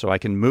 so I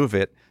can move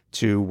it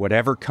to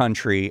whatever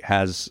country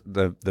has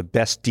the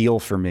best deal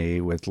for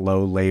me with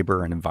low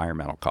labor and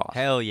environmental costs.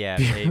 Hell yeah,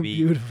 baby.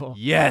 Beautiful.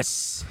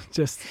 Yes.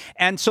 Just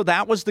And so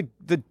that was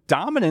the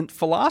dominant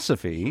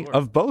philosophy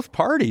of both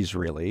parties,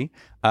 really,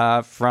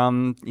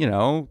 from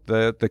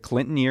the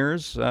Clinton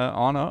years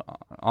on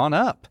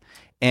up.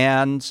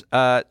 And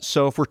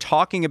so if we're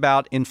talking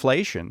about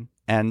inflation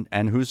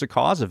and who's the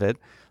cause of it,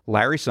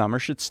 Larry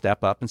Summers should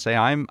step up and say,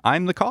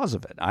 I'm the cause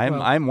of it.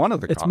 I'm one of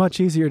the it's causes. much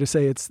easier to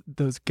say it's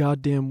those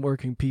goddamn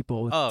working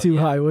people with Oh, too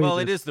yeah. high wages. Well,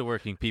 it is the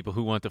working people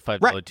who want the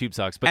 $5 Right. tube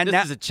socks. But And this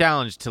now- is a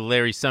challenge to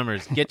Larry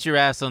Summers. Get your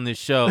ass on this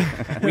show.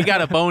 We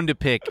got a bone to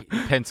pick,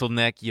 pencil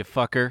neck, you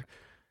fucker.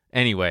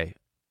 Anyway,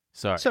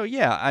 sorry. So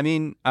yeah, I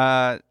mean,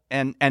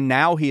 and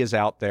now he is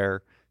out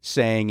there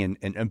saying in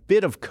a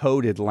bit of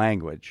coded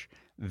language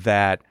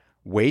that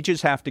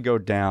wages have to go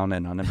down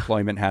and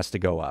unemployment has to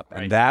go up.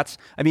 And that's,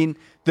 I mean,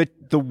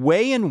 the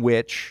way in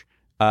which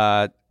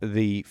something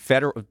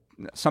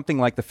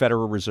like the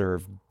Federal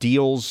Reserve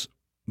deals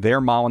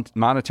their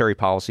monetary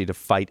policy to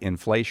fight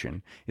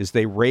inflation is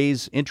they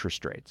raise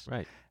interest rates.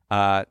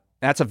 Right.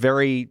 That's a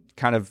very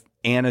kind of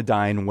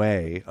anodyne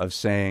way of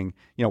saying,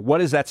 what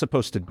is that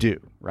supposed to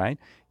do, right?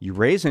 You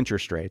raise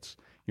interest rates.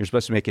 You're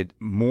supposed to make it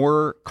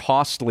more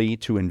costly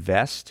to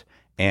invest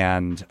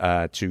and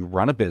to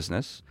run a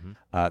business.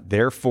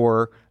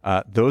 Therefore,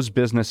 those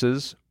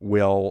businesses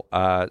will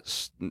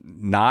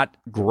not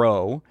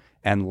grow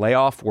and lay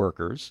off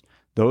workers.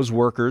 Those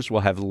workers will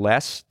have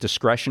less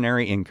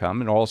discretionary income,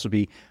 and it'll also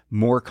be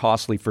more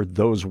costly for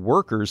those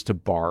workers to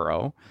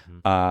borrow,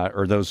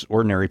 or those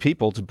ordinary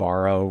people to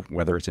borrow,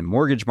 whether it's in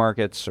mortgage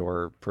markets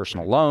or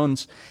personal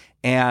loans.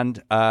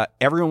 And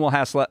everyone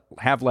will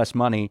have less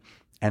money,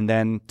 and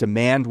then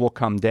demand will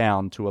come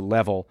down to a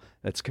level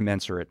that's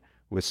commensurate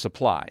with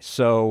supply.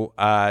 So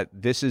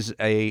this is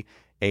a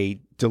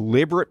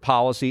deliberate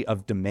policy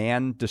of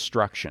demand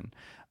destruction.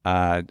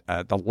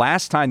 The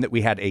last time that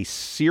we had a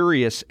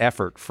serious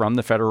effort from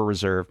the Federal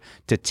Reserve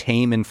to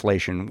tame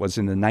inflation was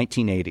in the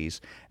 1980s,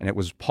 and it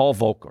was Paul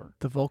Volcker.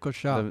 The Volcker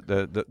shock.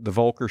 The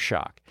Volcker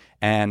shock.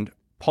 And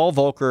Paul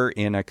Volcker,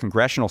 in a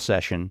congressional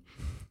session,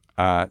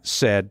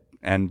 said,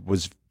 and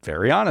was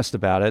very honest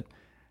about it,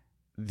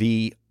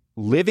 the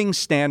living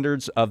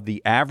standards of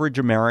the average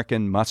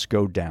American must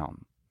go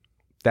down.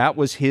 That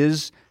was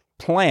his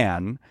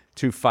plan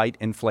to fight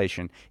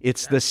inflation.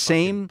 It's the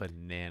same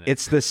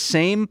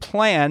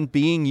plan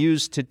being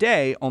used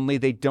today, only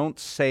they don't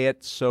say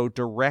it so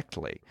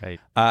directly. Right.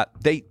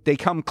 They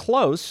come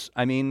close.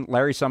 I mean,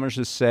 Larry Summers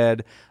has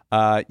said,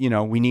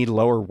 we need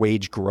lower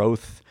wage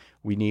growth.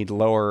 We need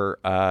lower,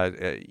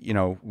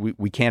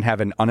 we can't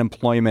have an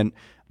unemployment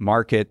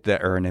market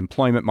or an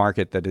employment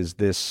market that is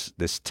this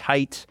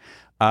tight.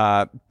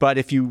 But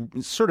if you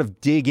sort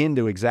of dig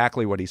into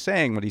exactly what he's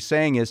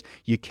saying is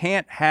you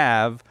can't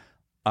have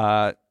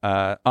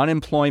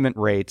unemployment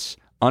rates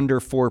under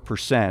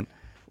 4%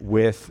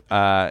 with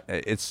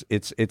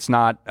it's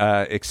not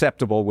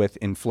acceptable with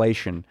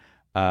inflation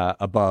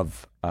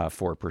above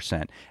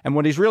 4%. And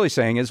what he's really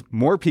saying is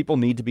more people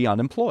need to be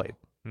unemployed,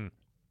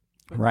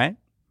 right?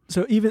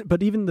 So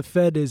even the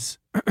Fed is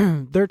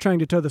they're trying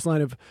to toe this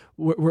line of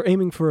we're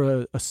aiming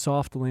for a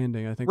soft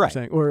landing. I think right.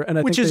 they're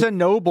saying, which is a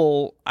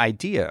noble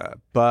idea,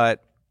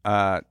 but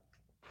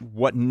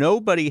what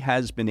nobody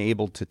has been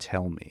able to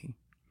tell me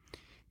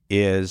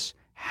is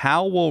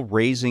how will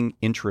raising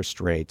interest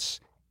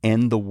rates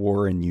end the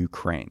war in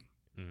Ukraine,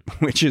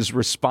 which is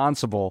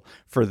responsible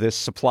for this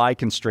supply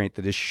constraint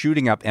that is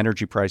shooting up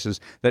energy prices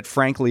that,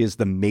 frankly, is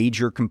the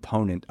major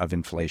component of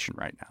inflation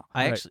right now.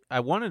 I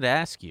wanted to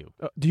ask you.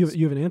 Do you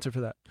have an answer for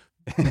that?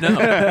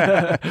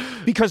 No.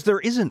 Because there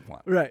isn't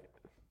one. Right.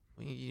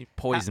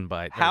 Poison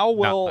bite. How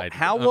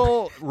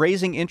will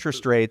raising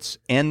interest rates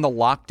end the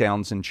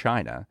lockdowns in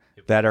China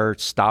that are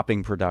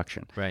stopping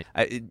production? Right.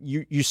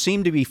 You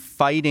seem to be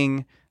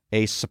fighting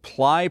a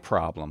supply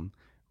problem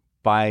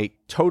by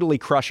totally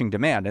crushing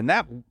demand, and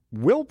that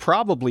will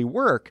probably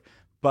work,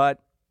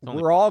 but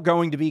we're all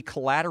going to be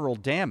collateral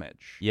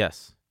damage.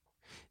 Yes.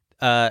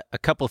 A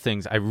couple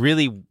things. I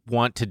really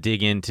want to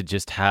dig into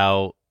just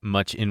how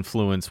much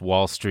influence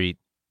Wall Street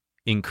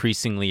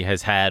increasingly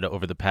has had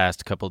over the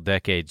past couple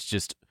decades,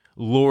 just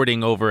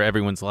lording over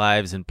everyone's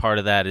lives, and part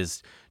of that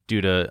is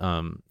due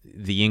to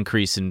the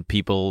increase in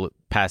people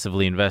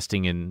passively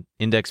investing in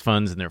index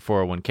funds and their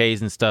 401ks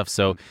and stuff.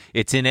 So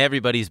it's in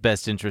everybody's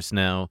best interest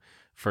now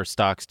for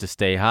stocks to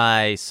stay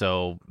high.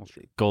 So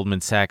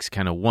Goldman Sachs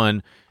kind of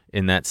won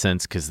in that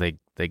sense because they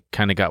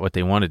kind of got what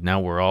they wanted. Now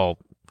we're all,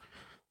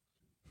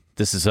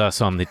 this is us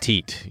on the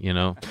teat,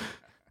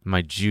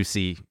 my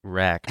juicy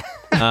rack.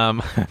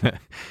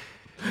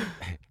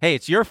 Hey,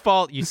 it's your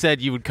fault you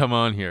said you would come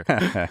on here.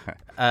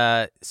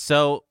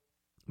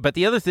 But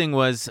the other thing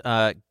was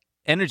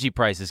energy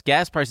prices,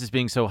 gas prices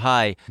being so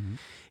high. Mm-hmm.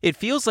 It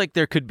feels like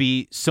there could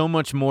be so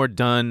much more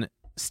done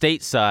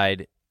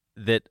stateside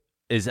that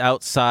is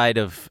outside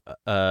of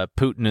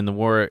Putin and the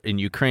war in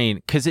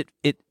Ukraine. Because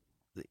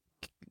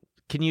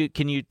can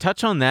you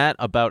touch on that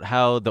about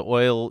how the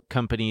oil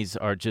companies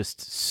are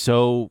just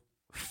so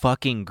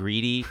fucking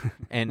greedy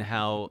and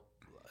how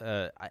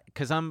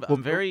because I'm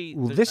very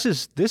this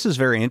is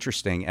very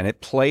interesting, and it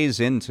plays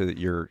into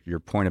your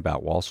point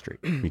about Wall Street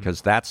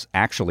because that's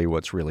actually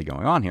what's really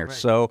going on here. Right.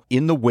 So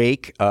in the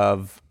wake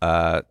of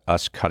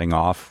us cutting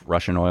off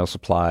Russian oil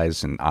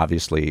supplies and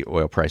obviously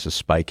oil prices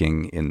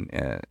spiking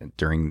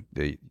during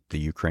the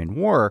Ukraine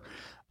war,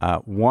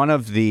 one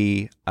of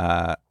the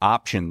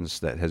options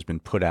that has been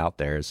put out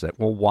there is that,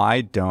 well,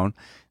 why don't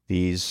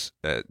these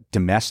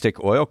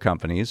domestic oil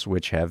companies,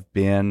 which have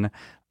been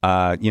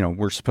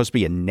we're supposed to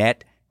be a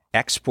net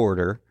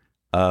exporter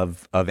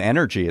of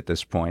energy at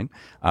this point,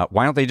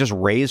 why don't they just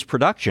raise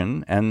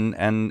production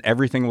and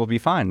everything will be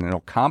fine, and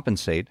it'll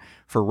compensate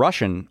for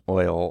Russian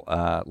oil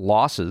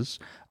losses,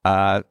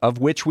 of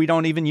which we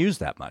don't even use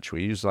that much.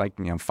 We use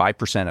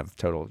 5% of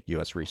total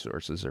U.S.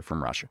 resources are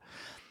from Russia.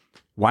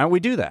 why don't we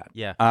do that?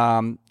 Yeah.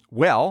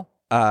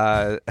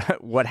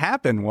 What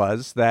happened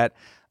was that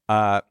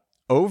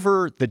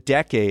over the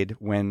decade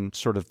when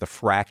sort of the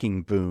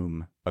fracking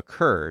boom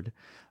occurred,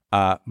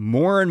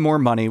 more and more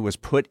money was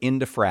put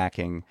into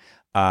fracking,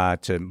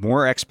 to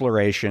more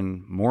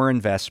exploration, more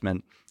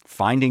investment,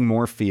 finding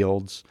more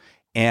fields.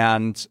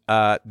 And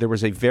there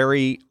was a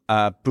very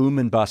boom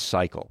and bust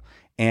cycle.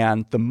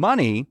 And the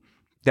money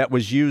that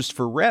was used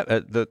for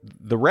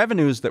the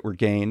revenues that were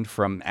gained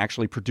from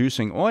actually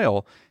producing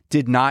oil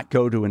did not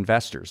go to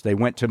investors. They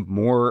went to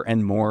more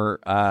and more.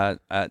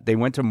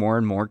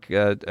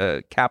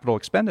 Capital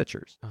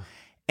expenditures,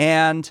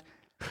 and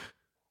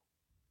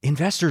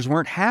investors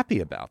weren't happy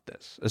about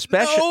this,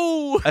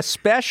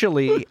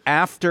 especially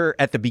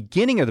at the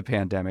beginning of the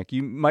pandemic.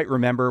 You might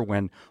remember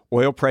when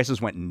oil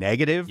prices went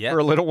negative for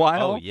a little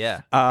while. Oh,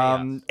 yeah.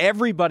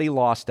 Everybody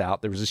lost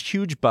out. There was this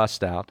huge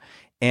bust out,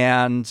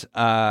 and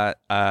a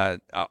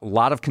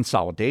lot of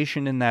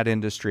consolidation in that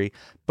industry.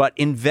 But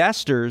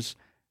investors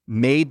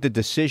made the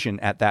decision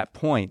at that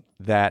point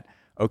that,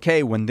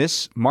 okay, when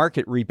this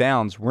market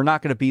rebounds, we're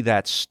not going to be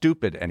that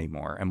stupid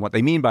anymore. And what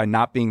they mean by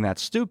not being that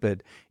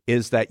stupid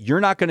is that you're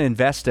not going to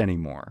invest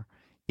anymore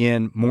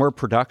in more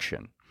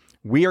production.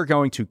 We are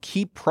going to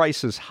keep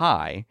prices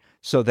high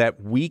so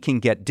that we can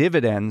get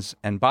dividends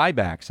and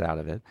buybacks out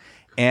of it.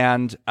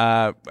 And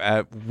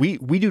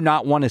we do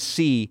not want to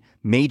see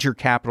major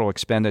capital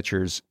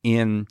expenditures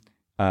in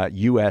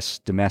U.S.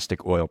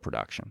 domestic oil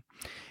production.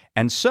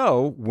 And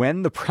so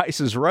when the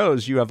prices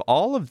rose, you have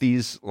all of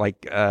these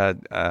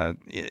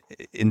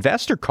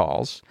investor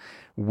calls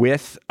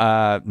with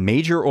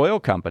major oil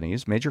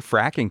companies, major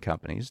fracking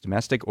companies,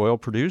 domestic oil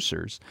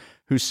producers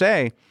who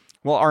say,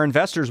 well, our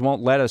investors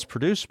won't let us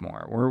produce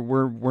more.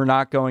 We're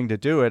not going to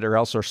do it, or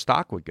else our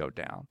stock would go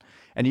down.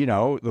 And,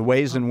 the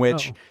ways in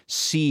which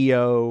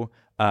CEO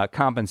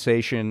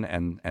compensation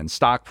and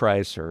stock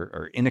price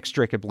are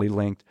inextricably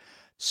linked.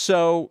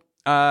 So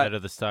the better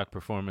the stock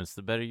performance,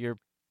 the better your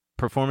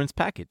performance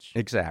package.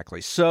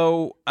 Exactly.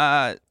 So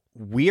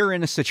we are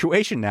in a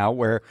situation now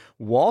where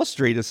Wall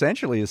Street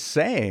essentially is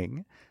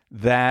saying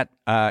that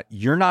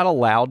you're not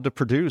allowed to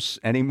produce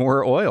any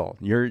more oil.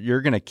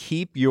 You're going to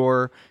keep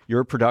your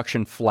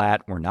production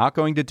flat. We're not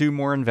going to do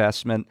more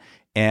investment,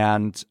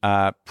 and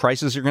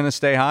prices are going to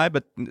stay high,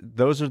 but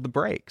those are the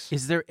breaks.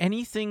 Is there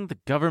anything the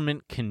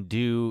government can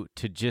do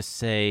to just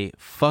say,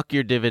 fuck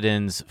your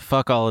dividends,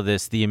 fuck all of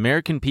this? The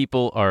American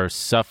people are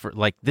suffering.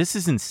 Like, this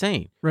is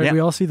insane. Right. Yeah. We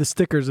all see the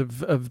stickers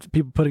of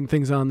people putting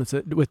things on that's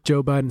with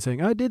Joe Biden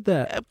saying, I did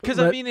that. Because,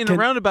 in a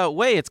roundabout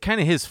way, it's kind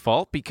of his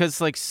fault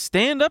because,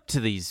 stand up to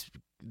these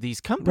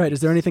companies. Right.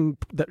 Is there anything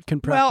that can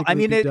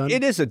practically be done?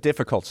 It is a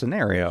difficult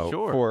scenario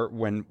for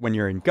when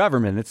you're in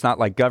government. It's not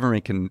like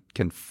government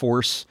can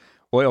force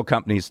oil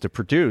companies to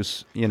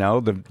produce.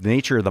 The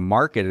nature of the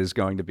market is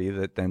going to be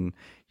that then,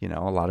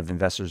 a lot of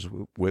investors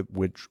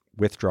would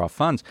withdraw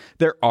funds.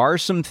 There are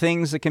some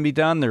things that can be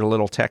done. They're a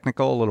little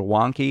technical, a little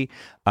wonky,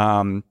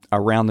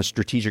 around the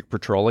Strategic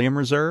Petroleum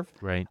Reserve.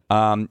 Right.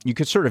 You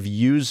could sort of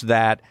use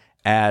that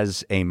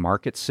as a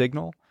market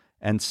signal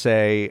and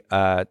say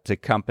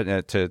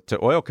to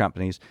oil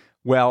companies,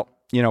 well,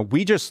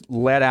 we just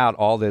let out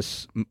all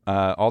this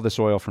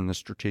oil from the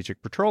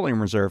Strategic Petroleum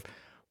Reserve.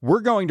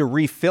 We're going to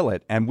refill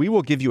it, and we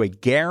will give you a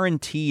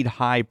guaranteed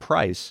high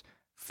price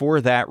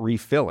for that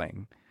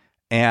refilling,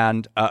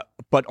 and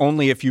but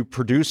only if you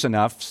produce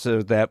enough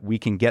so that we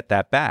can get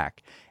that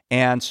back.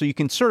 And so you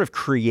can sort of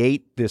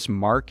create this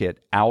market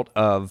out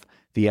of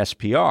the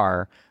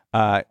SPR.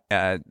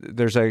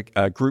 There's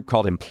a group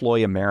called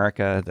Employ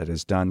America that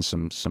has done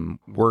some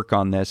work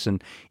on this,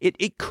 and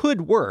it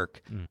could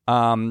work.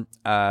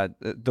 The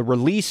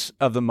release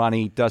of the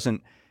money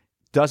doesn't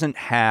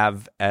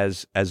have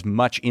as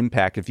much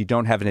impact if you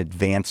don't have an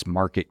advance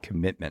market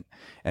commitment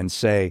and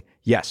say,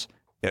 yes,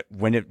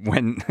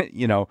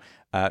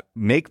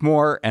 make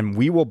more and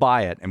we will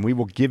buy it and we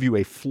will give you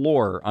a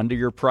floor under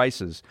your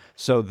prices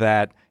so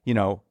that,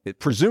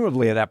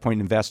 presumably at that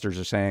point investors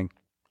are saying,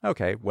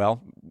 okay,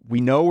 well,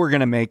 we know we're going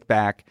to make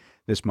back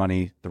this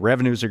money. The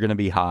revenues are going to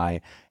be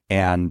high,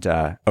 and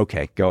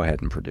okay, go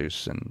ahead and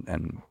produce,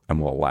 and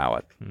we'll allow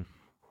it.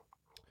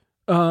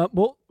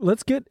 Well,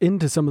 let's get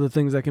into some of the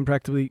things that can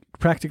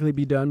practically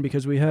be done,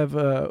 because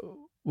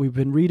we've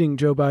been reading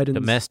Joe Biden's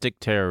domestic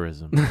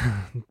terrorism.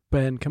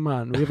 Ben, come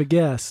on, we have a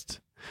guest.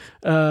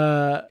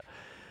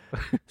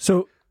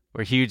 So.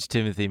 We're huge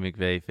Timothy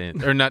McVeigh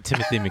fans, or not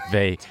Timothy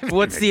McVeigh.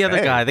 What's the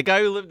other guy? The guy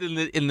who lived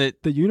in the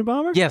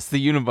Unabomber? Yes,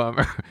 the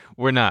Unabomber.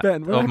 We're not.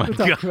 Ben, we're oh not my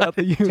talk god, about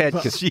the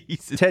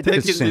Unabomber. Ted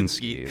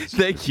Kaczynski.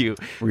 Thank you.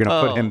 We're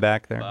gonna put him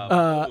back there.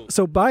 Wow.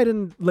 So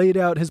Biden laid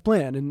out his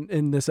plan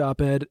in this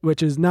op-ed,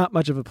 which is not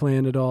much of a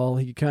plan at all.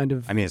 He kind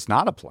of, it's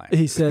not a plan.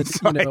 He said,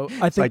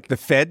 I think like the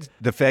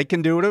Fed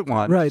can do what it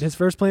wants. Right. His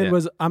first plan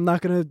was, I'm not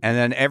going to, and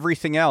then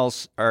everything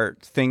else are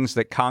things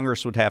that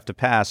Congress would have to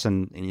pass,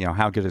 and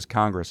how good is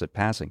Congress at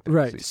passing things?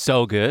 Right.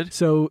 So good.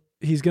 So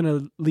he's going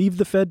to leave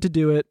the Fed to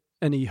do it,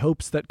 and he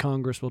hopes that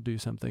Congress will do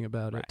something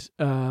about it.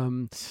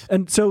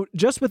 And so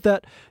just with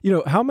that,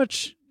 how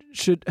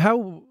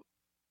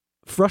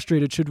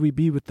frustrated should we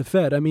be with the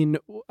Fed? I mean,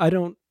 I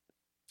don't.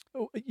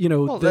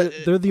 Well,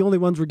 they're the only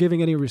ones we're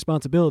giving any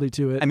responsibility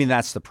to it. I mean,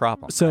 that's the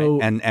problem. So-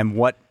 right? and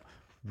what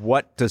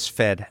does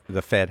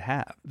the Fed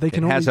have? They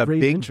can it has only a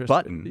raise big interest.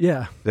 button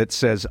Yeah. that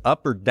says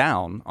up or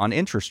down on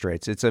interest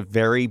rates. It's a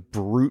very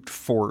brute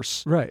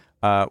force Right.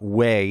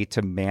 way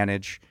to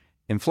manage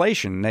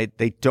inflation.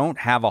 They don't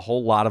have a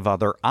whole lot of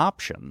other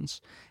options.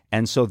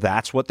 And so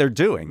that's what they're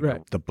doing.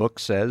 Right. The book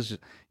says,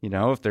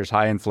 if there's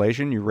high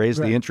inflation, you raise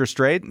Right. the interest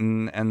rate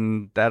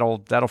and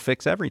that'll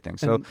fix everything.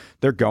 So And-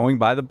 they're going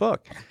by the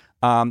book.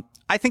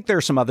 I think there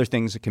are some other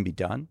things that can be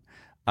done.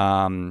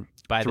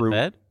 By the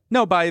Fed?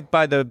 No, by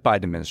the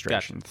Biden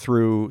administration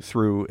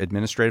through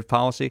administrative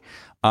policy.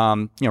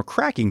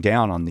 Cracking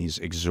down on these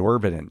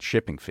exorbitant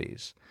shipping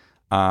fees.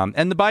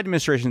 And the Biden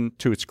administration,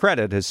 to its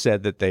credit, has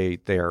said that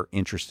they are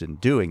interested in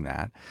doing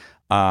that.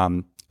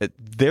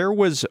 There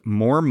was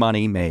more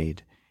money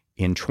made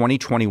in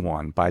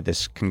 2021 by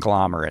this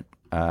conglomerate,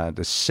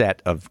 the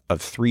set of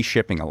three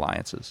shipping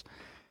alliances.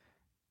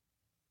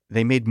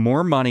 They made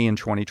more money in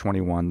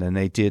 2021 than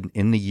they did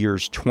in the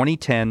years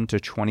 2010 to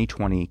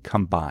 2020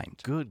 combined.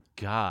 Good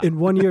God. In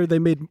 1 year, they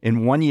made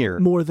In 1 year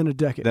more than a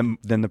decade.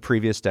 than the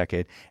previous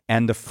decade.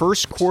 And the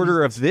first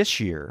quarter of this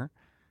year,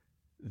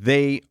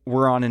 they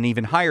were on an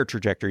even higher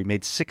trajectory,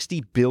 made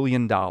 $60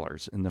 billion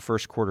in the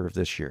first quarter of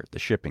this year, the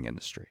shipping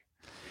industry.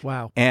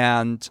 Wow.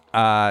 And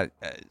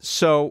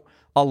so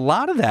a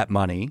lot of that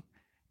money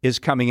is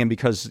coming in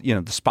because,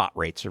 the spot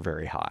rates are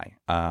very high.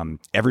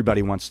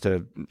 Everybody wants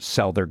to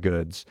sell their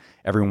goods.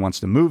 Everyone wants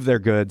to move their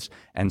goods.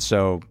 And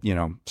so,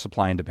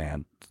 supply and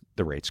demand,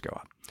 the rates go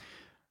up.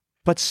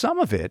 But some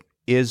of it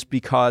is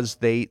because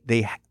they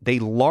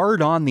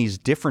lard on these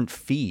different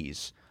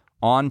fees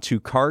onto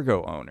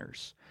cargo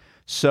owners.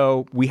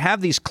 So we have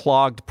these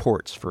clogged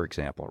ports, for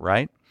example,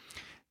 right?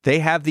 They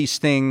have these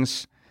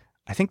things.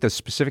 I think the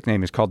specific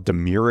name is called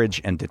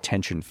demurrage and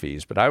detention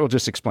fees, but I will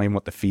just explain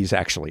what the fees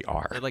actually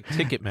are. They're like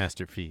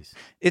Ticketmaster fees.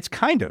 It's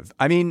kind of.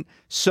 I mean,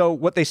 so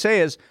what they say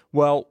is,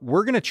 well,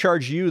 we're going to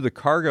charge you, the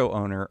cargo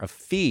owner, a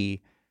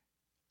fee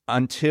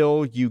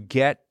until you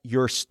get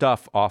your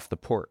stuff off the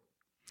port.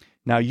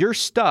 Now, your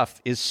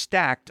stuff is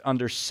stacked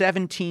under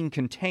 17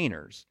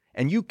 containers,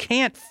 and you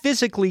can't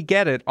physically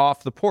get it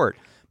off the port,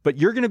 but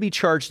you're going to be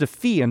charged a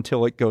fee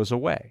until it goes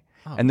away.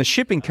 And the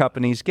shipping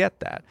companies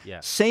get that. Yeah.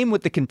 Same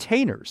with the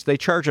containers. They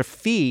charge a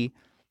fee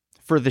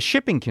for the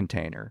shipping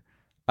container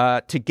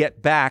to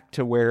get back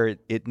to where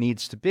it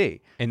needs to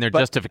be. And their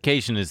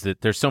justification is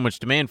that there's so much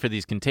demand for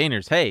these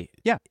containers. Hey,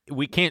 Yeah.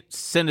 we can't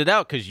send it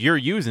out because you're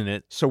using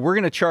it. So we're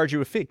going to charge you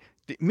a fee.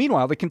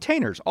 Meanwhile, the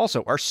containers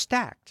also are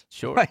stacked.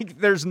 Sure. Like,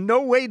 there's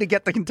no way to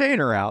get the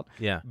container out.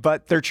 Yeah.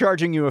 But they're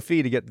charging you a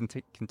fee to get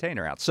the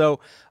container out.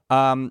 So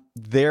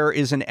there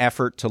is an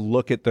effort to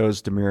look at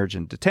those demurrage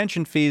and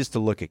detention fees, to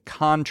look at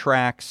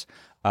contracts,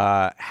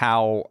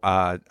 how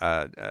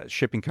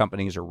shipping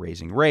companies are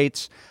raising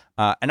rates.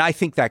 And I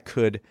think that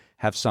could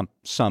have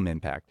some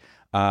impact.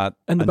 And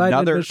the Biden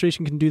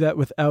administration can do that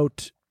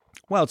without.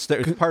 Well, it's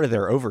part of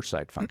their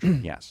oversight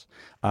function, yes.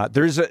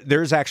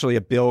 There's actually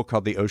a bill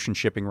called the Ocean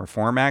Shipping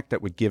Reform Act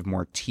that would give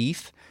more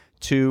teeth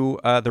to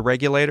the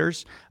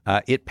regulators.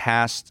 It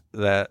passed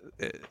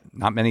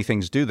not many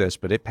things do this,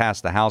 but it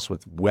passed the House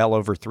with well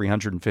over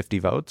 350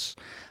 votes,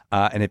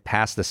 and it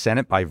passed the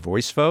Senate by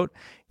voice vote.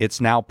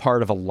 It's now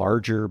part of a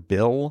larger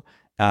bill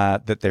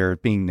that they're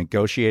being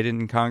negotiated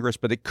in Congress,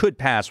 but it could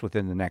pass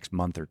within the next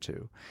month or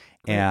two.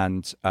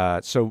 And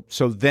so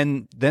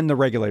then the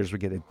regulators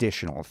would get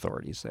additional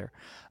authorities there.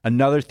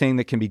 Another thing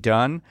that can be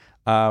done,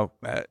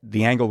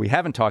 the angle we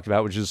haven't talked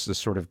about, which is the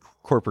sort of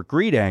corporate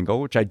greed angle,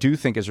 which I do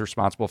think is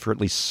responsible for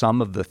at least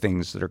some of the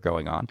things that are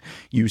going on.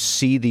 You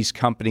see these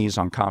companies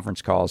on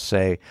conference calls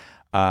say,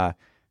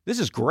 this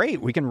is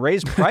great. We can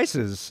raise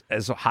prices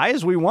as high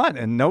as we want,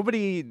 and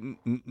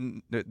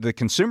the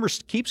consumer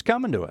keeps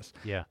coming to us.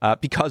 Yeah.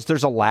 Because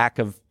there's a lack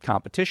of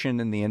competition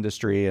in the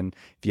industry, and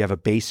if you have a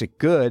basic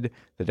good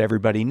that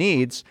everybody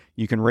needs,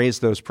 you can raise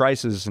those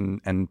prices,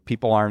 and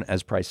people aren't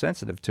as price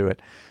sensitive to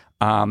it.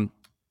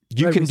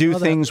 You Right, can we do saw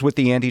that. things with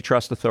the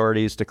antitrust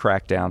authorities to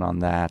crack down on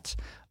that,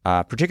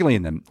 particularly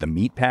in the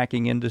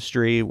meatpacking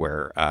industry,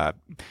 where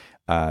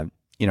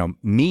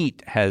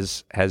meat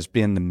has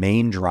been the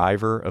main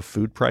driver of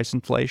food price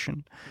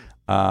inflation.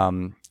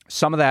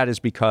 Some of that is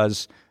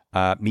because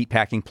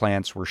meatpacking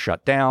plants were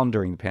shut down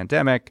during the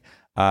pandemic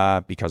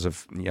because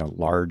of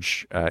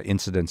large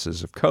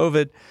incidences of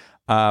COVID.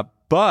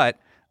 But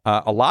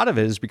a lot of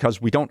it is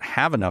because we don't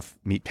have enough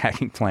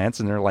meatpacking plants,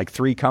 and there are like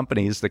 3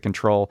 companies that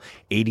control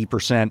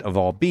 80% of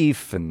all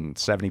beef and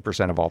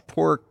 70% of all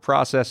pork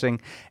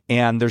processing.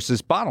 And there's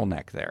this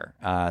bottleneck there,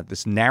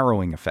 this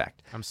narrowing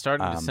effect. I'm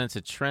starting to sense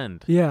a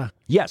trend. Yeah.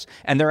 Yes,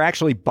 and they're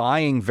actually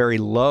buying very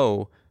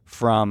low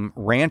from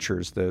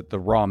ranchers, the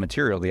raw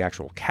material, the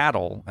actual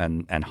cattle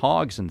and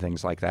hogs and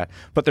things like that,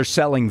 but they're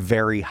selling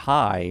very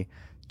high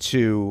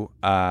to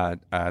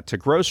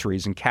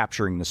groceries and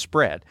capturing the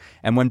spread.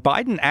 And when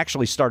Biden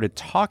actually started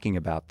talking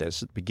about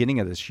this at the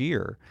beginning of this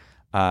year,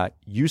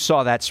 you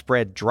saw that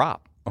spread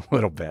drop a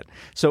little bit.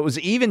 So it was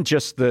even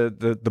just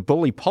the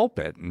bully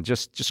pulpit and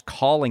just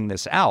calling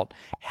this out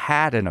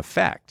had an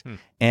effect.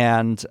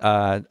 And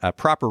a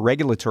proper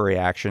regulatory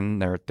action,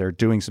 they're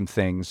doing some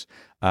things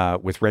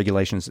with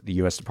regulations at the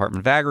U.S.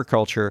 Department of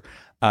Agriculture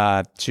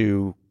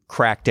to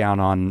crack down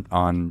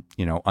on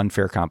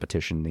unfair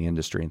competition in the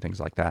industry and things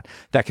like that.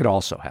 That could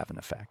also have an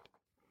effect.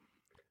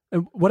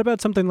 And what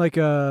about something like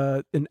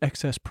an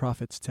excess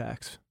profits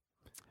tax?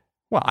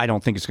 Well, I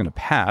don't think it's going to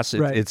pass.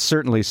 Right. It's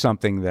certainly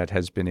something that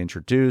has been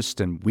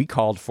introduced, and we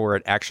called for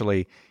it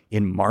actually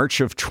in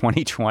March of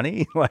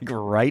 2020, like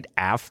right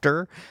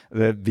after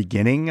the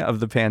beginning of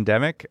the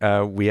pandemic.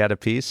 We had a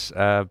piece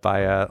by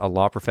a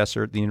law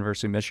professor at the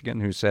University of Michigan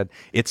who said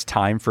it's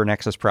time for an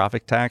excess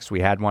profit tax.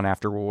 We had one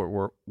after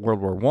World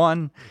War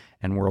I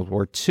and World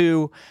War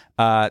II.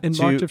 In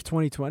March of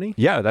 2020?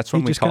 Yeah, that's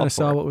when we we just kind called of for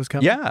saw it. what was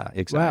coming. Yeah,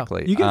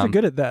 exactly. Wow. You guys are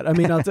good at that. I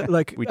mean,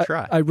 like we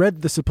try. I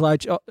read the supply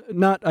chain.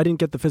 I didn't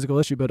get the physical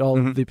issue, but all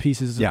of the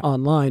pieces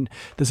online,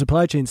 the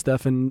supply chain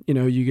stuff, and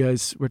you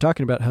guys were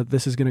talking about how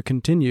this is going to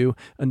continue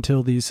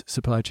until these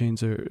supply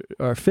chains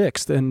are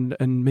fixed and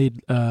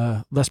made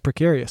less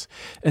precarious.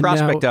 And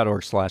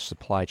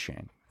Prospect.org/supply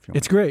chain.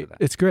 It's great.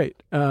 It's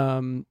great.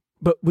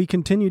 But we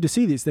continue to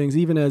see these things,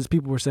 even as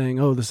people were saying,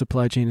 oh, the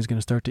supply chain is going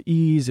to start to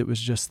ease. It was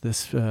just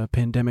this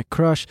pandemic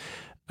crush.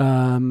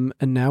 And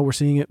now we're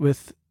seeing it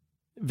with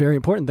very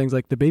important things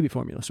like the baby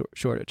formula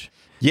shortage.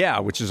 Yeah,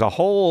 which is a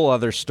whole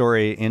other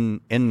story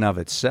in and of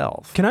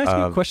itself. Can I ask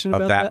you a question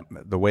about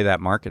that? The way that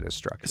market is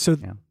structured. So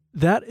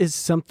that is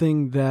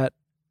something that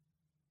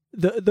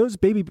those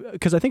baby,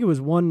 because I think it was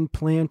one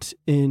plant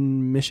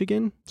in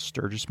Michigan.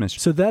 Sturgis,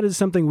 Michigan. So that is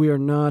something we are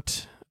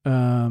not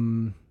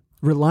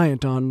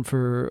reliant on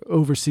for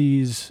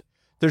overseas.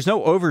 There's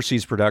no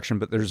overseas production,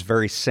 but there's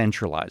very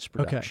centralized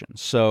production.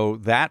 Okay. So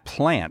that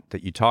plant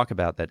that you talk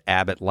about, that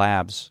Abbott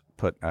Labs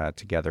put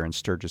together in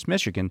Sturgis,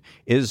 Michigan,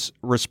 is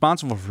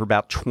responsible for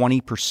about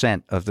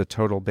 20% of the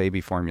total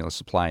baby formula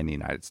supply in the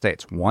United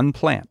States. One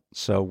plant.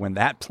 So when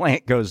that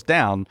plant goes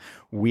down,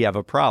 we have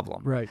a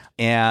problem. Right.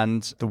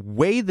 And the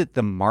way that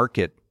the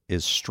market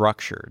is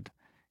structured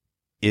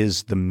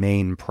is the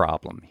main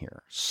problem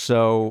here.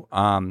 So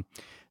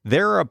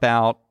there are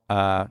about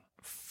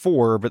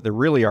 4, but there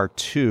really are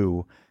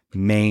 2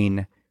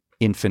 main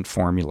infant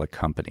formula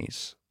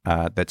companies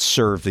that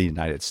serve the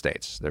United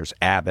States. There's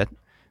Abbott,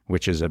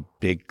 which is a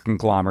big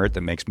conglomerate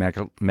that makes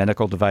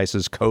medical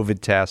devices,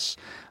 COVID tests,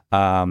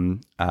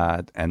 and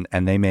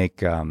they make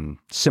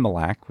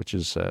Similac, which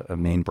is a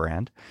main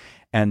brand.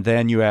 And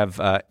then you have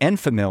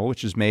Enfamil,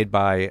 which is made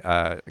by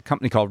a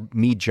company called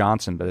Mead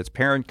Johnson, but its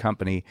parent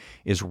company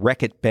is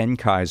Reckitt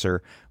Benckiser,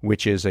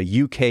 which is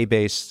a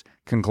UK-based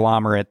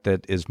conglomerate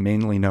that is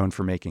mainly known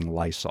for making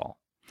Lysol.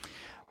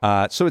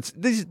 So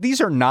these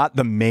are not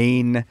the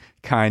main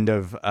kind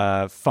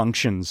of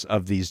functions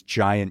of these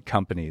giant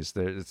companies.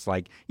 It's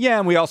like,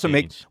 and we also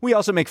make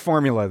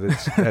formula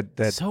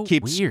that so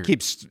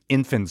keeps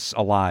infants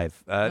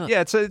alive. Yeah,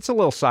 it's a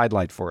little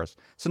sidelight for us.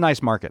 It's a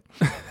nice market.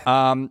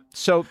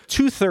 So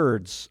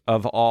 2/3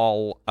 of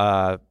all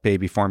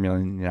baby formula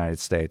in the United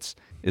States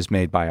is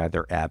made by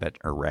either Abbott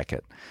or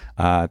Reckitt.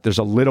 There's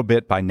a little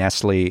bit by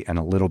Nestle and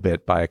a little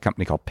bit by a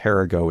company called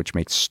Perrigo, which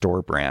makes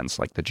store brands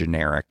like the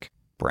generic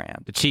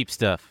brand. The cheap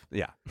stuff.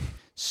 Yeah.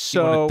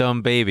 So you want a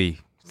dumb baby.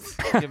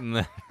 Give him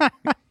the...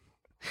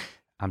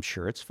 I'm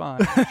sure it's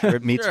fine. I'm sure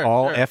it meets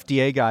all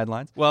FDA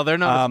guidelines. Well, they're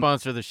not a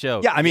sponsor of the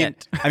show. Yeah, I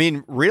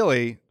mean,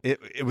 really,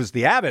 it was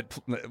the Abbott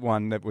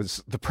one that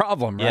was the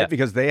problem, right? Yeah.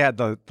 Because they had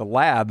the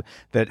lab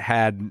that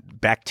had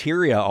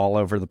bacteria all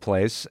over the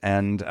place,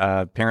 and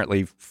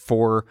apparently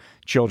 4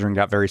 children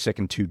got very sick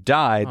and 2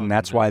 died, and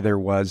that's why there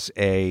was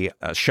a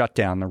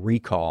shutdown, a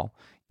recall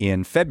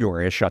in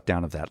February, a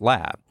shutdown of that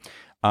lab.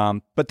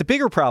 But the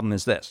bigger problem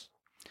is this.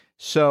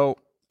 So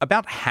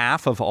about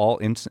half of all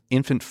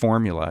infant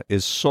formula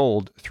is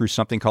sold through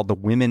something called the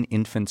Women,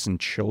 Infants, and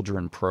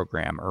Children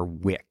Program, or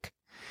WIC.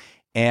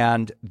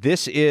 And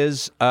this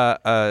is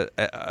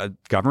a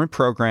government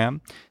program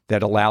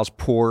that allows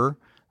poor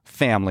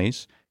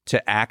families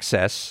to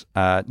access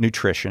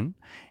nutrition,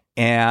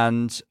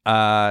 and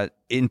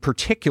in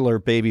particular,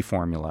 baby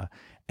formula.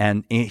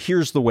 And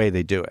here's the way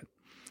they do it.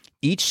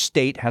 Each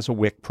state has a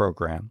WIC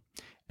program,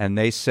 and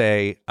they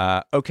say,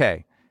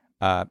 okay,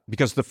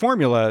 because the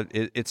formula,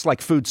 it's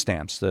like food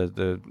stamps.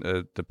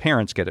 The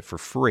parents get it for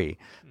free.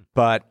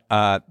 But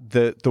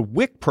the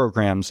WIC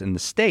programs in the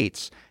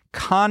states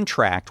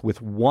contract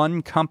with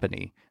one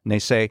company, and they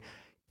say,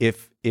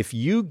 if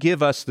you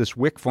give us this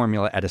WIC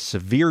formula at a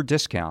severe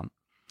discount,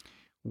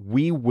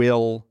 we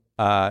will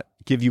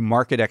give you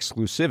market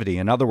exclusivity.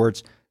 In other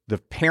words, the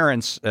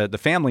parents, the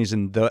families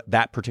in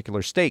that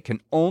particular state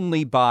can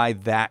only buy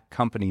that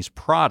company's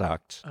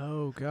product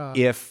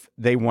if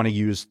they want to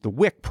use the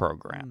WIC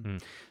program. Mm-hmm.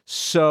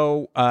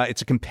 So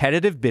it's a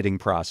competitive bidding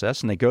process,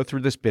 and they go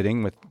through this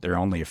bidding with, there are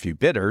only a few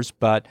bidders,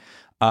 but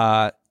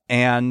the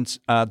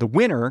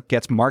winner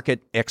gets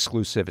market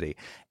exclusivity.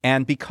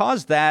 And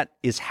because that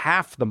is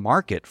half the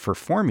market for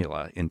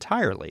formula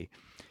entirely,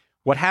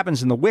 what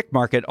happens in the WIC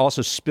market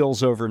also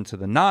spills over into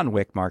the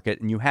non-WIC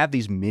market, and you have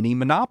these mini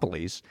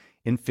monopolies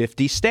in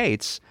 50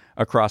 states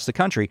across the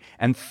country,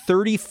 and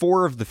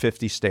 34 of the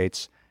 50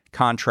 states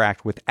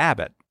contract with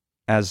Abbott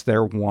as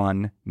their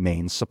one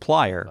main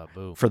supplier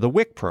for the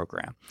WIC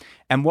program.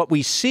 And what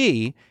we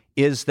see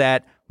is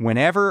that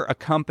whenever a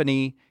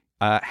company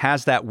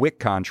has that WIC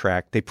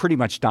contract, they pretty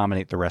much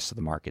dominate the rest of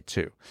the market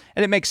too.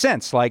 And it makes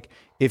sense. Like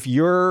if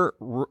you're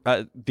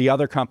the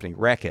other company,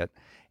 Reckitt,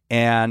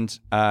 and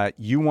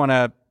you want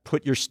to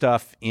put your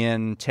stuff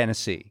in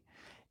Tennessee,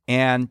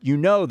 and you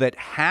know that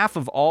half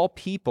of all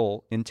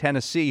people in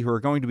Tennessee who are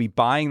going to be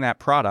buying that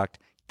product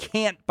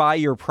can't buy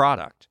your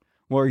product.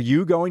 Well, are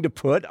you going to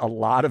put a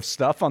lot of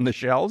stuff on the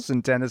shelves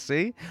in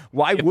Tennessee?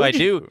 Why would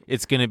you? If I do,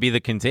 it's going to be the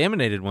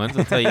contaminated ones.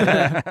 I'll tell you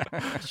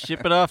that.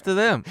 Ship it off to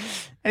them.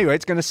 Anyway,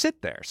 it's going to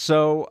sit there.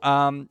 So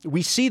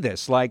we see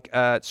this.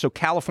 So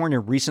California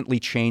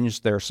recently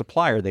changed their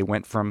supplier. They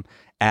went from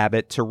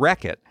Abbott to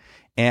Reckitt.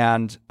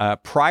 And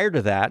prior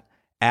to that,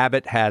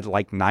 Abbott had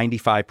like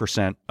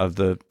 95% of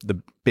the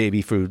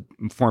baby food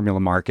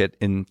formula market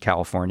in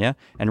California,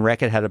 and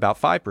Reckitt had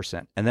about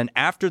 5%. And then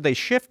after they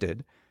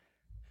shifted,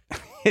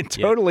 it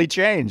totally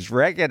changed.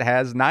 Reckitt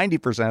has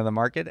 90% of the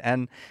market,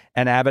 and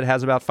Abbott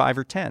has about 5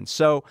 or 10.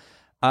 So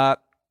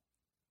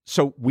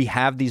we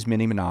have these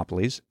mini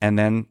monopolies, and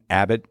then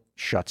Abbott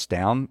shuts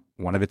down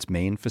one of its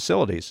main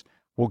facilities.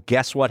 Well,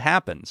 guess what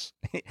happens?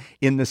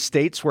 In the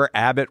states where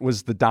Abbott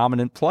was the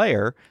dominant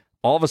player,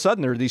 all of a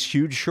sudden there are these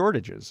huge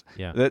shortages.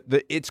 Yeah.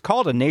 It's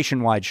called a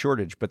nationwide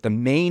shortage, but the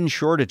main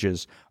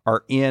shortages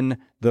are in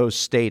those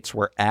states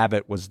where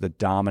Abbott was the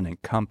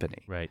dominant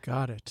company. Right.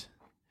 Got it.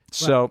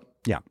 So,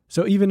 yeah.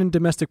 So even in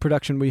domestic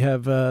production, we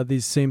have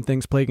these same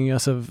things plaguing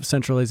us of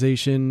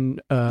centralization.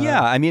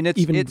 Yeah, I mean,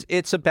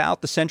 it's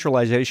about the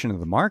centralization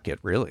of the market,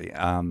 really.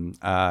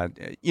 I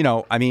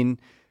mean,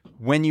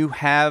 when you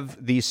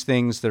have these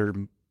things that are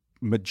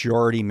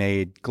majority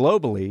made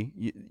globally,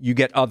 you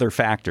get other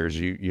factors.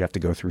 You have to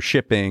go through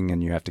shipping,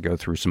 and you have to go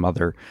through some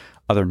other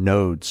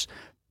nodes.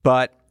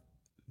 But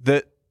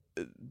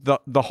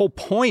the whole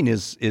point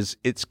is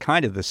it's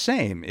kind of the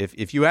same.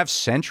 If you have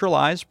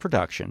centralized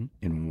production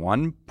in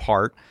one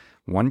part,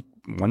 one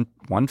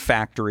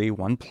factory,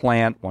 one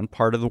plant, one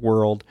part of the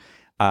world,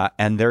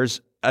 and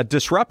there's a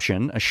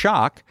disruption, a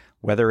shock,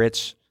 whether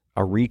it's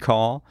a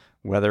recall,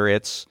 whether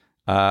it's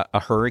a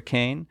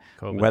hurricane,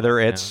 whether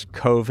it's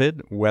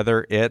COVID,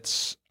 whether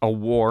it's a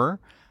war,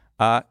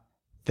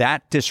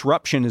 that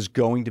disruption is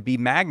going to be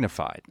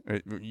magnified.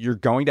 You're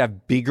going to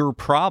have bigger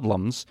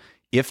problems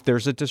if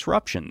there's a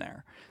disruption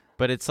there.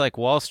 But it's like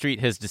Wall Street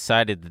has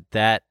decided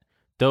that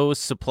those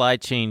supply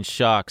chain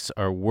shocks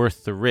are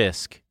worth the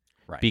risk,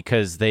 right?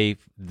 Because they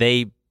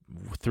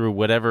through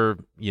whatever,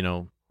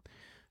 their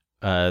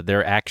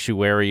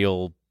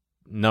actuarial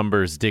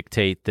numbers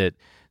dictate that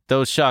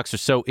those shocks are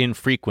so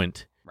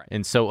infrequent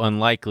and so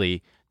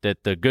unlikely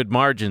that the good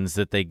margins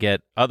that they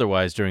get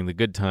otherwise during the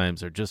good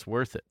times are just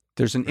worth it.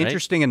 There's an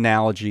interesting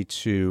analogy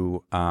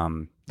to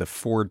the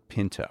Ford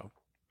Pinto.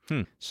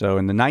 So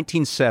in the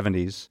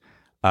 1970s,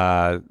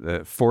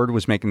 Ford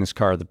was making this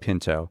car, the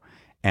Pinto,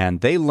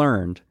 and they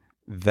learned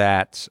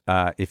that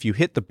if you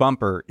hit the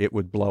bumper, it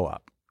would blow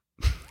up.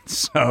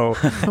 So,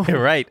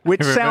 right,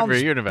 which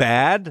sounds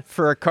bad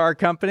for a car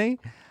company,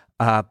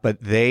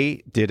 but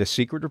they did a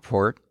secret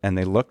report, and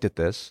they looked at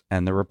this,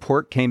 and the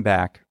report came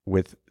back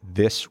with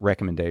this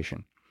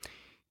recommendation.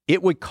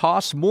 It would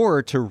cost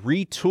more to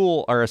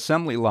retool our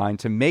assembly line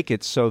to make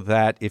it so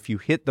that if you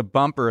hit the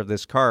bumper of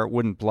this car, it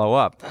wouldn't blow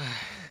up.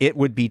 It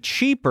would be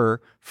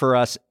cheaper for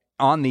us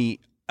on a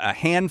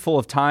handful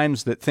of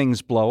times that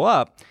things blow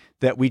up,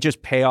 that we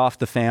just pay off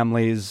the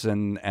families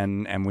and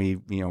we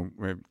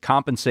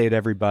compensate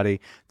everybody.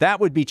 That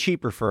would be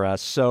cheaper for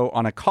us. So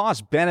on a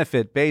cost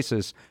benefit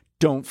basis,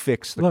 don't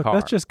fix the car. Look,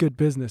 that's just good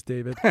business,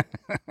 David.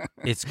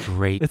 It's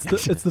great. It's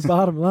the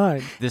bottom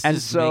line. This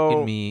is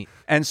making me.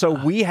 And so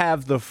we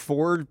have the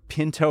Ford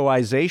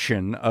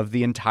Pintoization of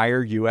the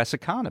entire U.S.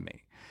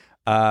 economy,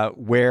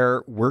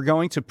 where we're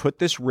going to put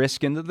this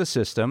risk into the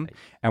system,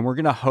 and we're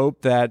going to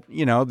hope that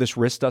this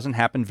risk doesn't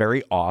happen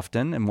very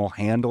often, and we'll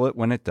handle it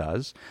when it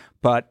does.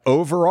 But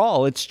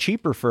overall, it's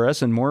cheaper for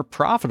us and more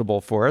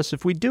profitable for us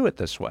if we do it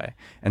this way.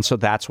 And so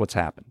that's what's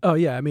happened. Oh,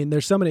 yeah. I mean,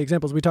 there's so many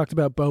examples. We talked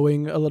about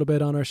Boeing a little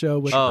bit on our show.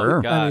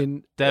 God. I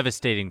mean,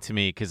 devastating to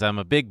me because I'm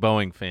a big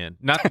Boeing fan.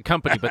 Not the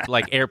company, but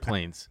like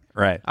airplanes.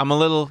 Right. I'm a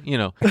little,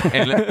 and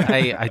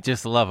I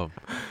just love them.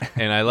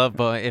 And I love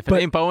Boeing. If it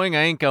ain't Boeing,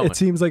 I ain't going. It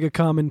seems like a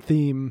common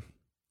theme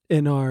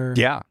in our...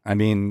 Yeah. I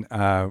mean,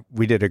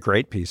 we did a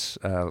great piece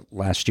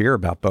last year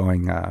about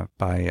Boeing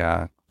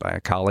by a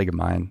colleague of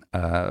mine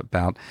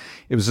about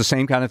it was the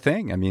same kind of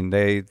thing. I mean,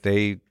 they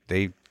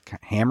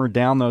hammered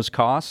down those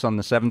costs on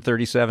the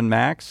 737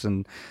 MAX,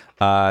 and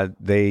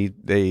they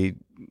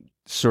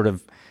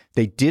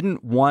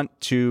didn't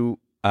want to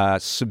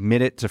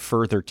submit it to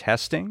further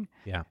testing.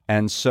 Yeah,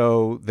 and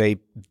so they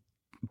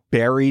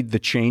buried the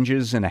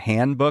changes in a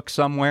handbook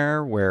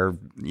somewhere where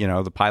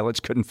the pilots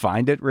couldn't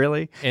find it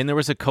really. And there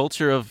was a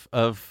culture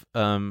of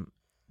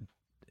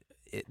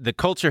the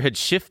culture had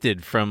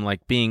shifted from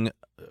like being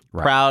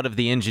proud of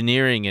the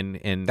engineering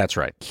and That's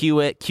right.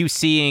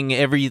 QCing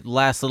every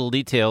last little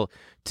detail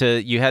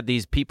to you had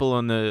these people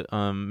on the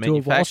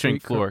manufacturing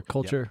floor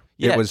culture.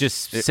 Yeah, it was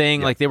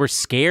saying like they were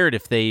scared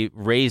if they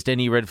raised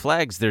any red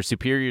flags, their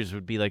superiors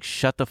would be like,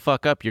 "Shut the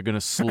fuck up! You're going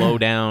to slow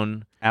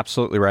down."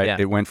 Absolutely right. Yeah.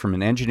 It went from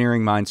an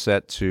engineering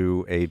mindset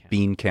to a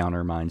bean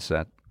counter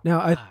mindset.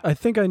 Now, I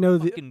think I know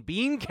the Fucking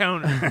bean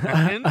counter.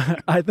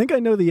 Man. I think I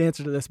know the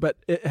answer to this, but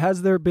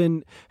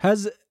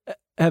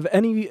have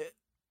any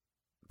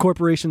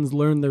corporations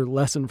learned their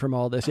lesson from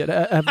all this yet?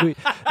 Have we?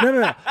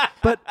 No.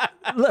 But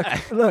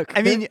look.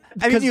 I mean,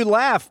 you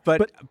laugh,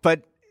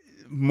 but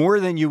more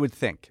than you would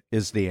think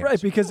is the answer.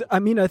 Right, because I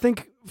mean, I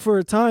think for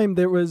a time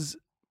there was,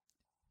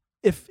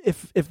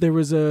 if there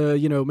was a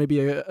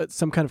maybe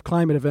some kind of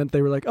climate event,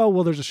 they were like, oh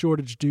well, there's a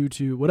shortage due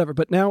to whatever.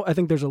 But now I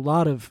think there's a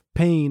lot of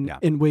pain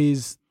in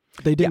ways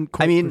they didn't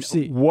quite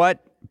foresee.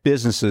 What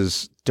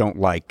businesses don't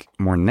like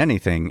more than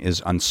anything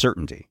is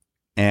uncertainty,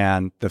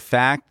 and the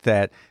fact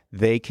that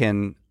they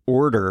can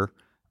order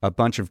a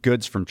bunch of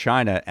goods from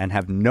China and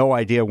have no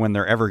idea when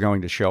they're ever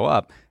going to show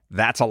up.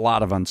 That's a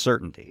lot of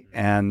uncertainty.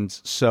 And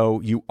so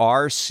you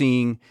are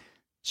seeing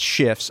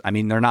shifts. I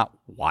mean, they're not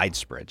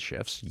widespread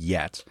shifts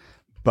yet,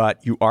 but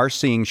you are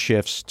seeing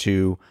shifts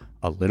to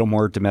a little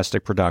more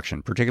domestic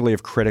production, particularly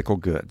of critical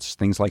goods,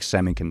 things like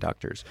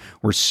semiconductors.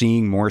 We're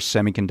seeing more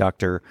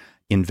semiconductor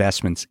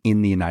investments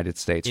in the United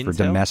States for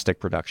domestic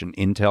production.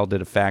 Intel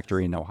did a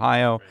factory in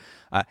Ohio.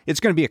 It's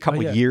going to be a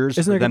couple years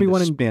for them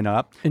to spin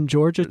up. In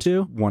Georgia,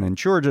 too? One in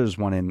Georgia, there's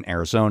one in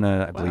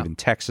Arizona, I believe in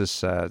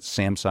Texas.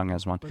 Samsung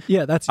has one.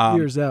 Yeah, that's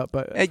years out.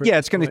 But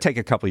it's going to take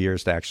a couple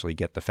years to actually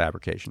get the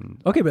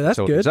fabrication. Okay, but that's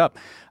good. Up.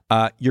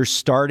 You're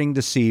starting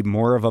to see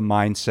more of a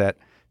mindset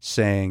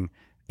saying,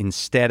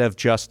 instead of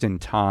just in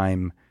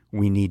time,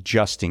 we need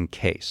just in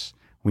case.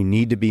 We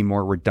need to be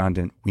more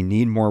redundant. We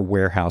need more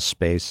warehouse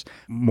space,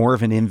 more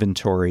of an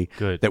inventory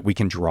that we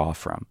can draw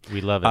from.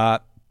 We love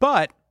it.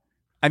 But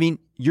I mean,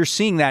 you're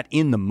seeing that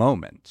in the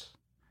moment,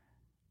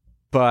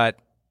 but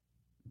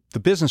the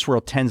business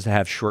world tends to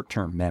have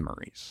short-term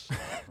memories,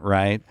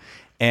 right?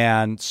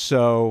 And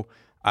so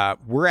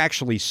we're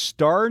actually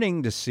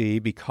starting to see,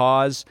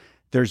 because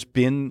there's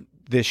been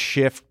this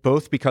shift,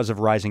 both because of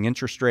rising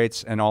interest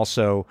rates and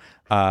also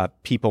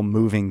people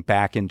moving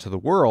back into the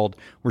world,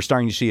 we're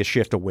starting to see a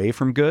shift away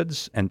from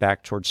goods and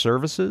back towards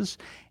services.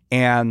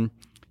 And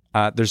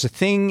there's a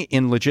thing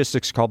in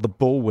logistics called the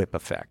bullwhip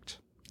effect.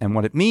 And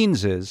what it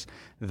means is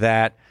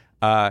that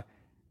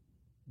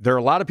there are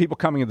a lot of people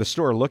coming to the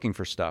store looking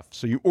for stuff.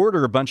 So you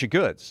order a bunch of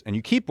goods and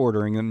you keep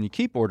ordering them and you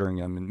keep ordering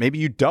them. And maybe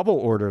you double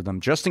order them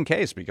just in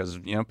case, because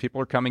people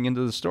are coming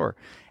into the store.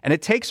 And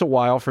it takes a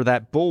while for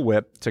that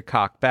bullwhip to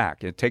cock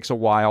back. It takes a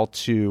while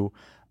to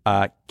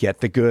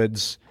get the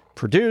goods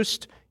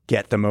produced,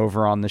 get them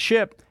over on the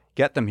ship,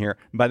 get them here.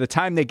 And by the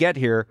time they get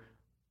here,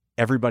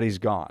 everybody's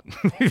gone.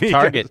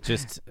 Target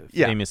just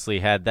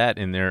famously had that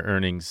in their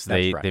earnings.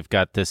 They've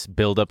got this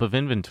buildup of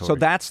inventory. So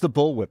that's the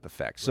bullwhip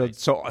effect. So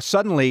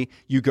suddenly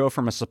you go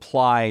from a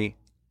supply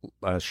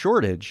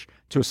shortage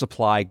to a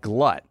supply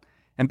glut.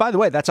 And by the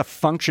way, that's a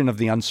function of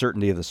the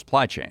uncertainty of the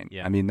supply chain.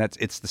 Yeah. I mean,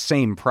 it's the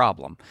same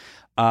problem.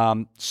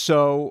 In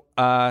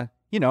the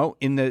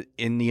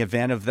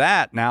event of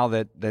that, now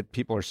that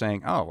people are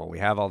saying, oh, well, we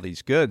have all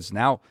these goods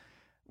now.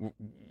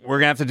 We're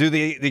going to have to do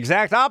the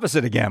exact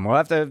opposite again. We'll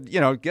have to,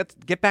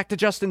 get back to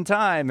just in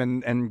time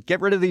and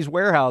get rid of these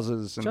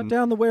warehouses. And, shut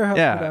down the warehouse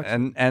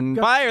production. and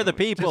fire the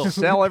people.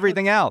 Sell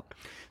everything out.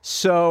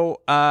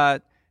 So I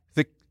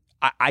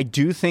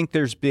do think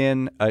there's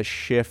been a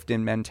shift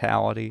in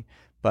mentality,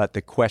 but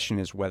the question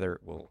is whether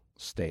it will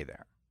stay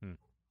there.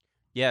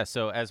 Yeah,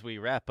 so as we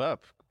wrap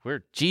up,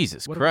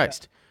 Jesus What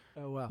Christ.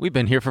 Oh, wow. We've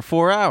been here for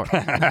 4 hours.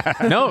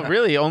 No,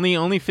 really,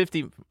 only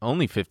 50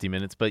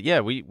 minutes. But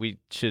yeah, we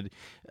should.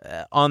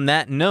 On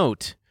that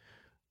note,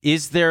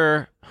 is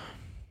there?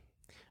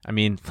 I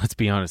mean, let's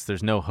be honest.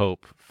 There's no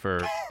hope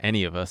for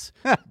any of us.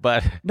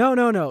 But no.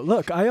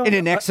 Look, in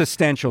an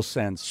existential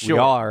sense, sure. We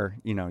are.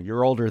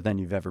 You're older than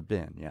you've ever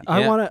been. Yeah.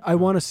 I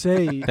want to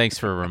say. Thanks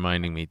for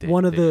reminding me, Dave.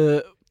 One of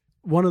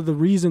the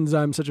reasons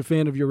I'm such a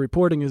fan of your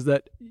reporting is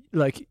that,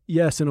 like,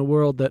 yes, in a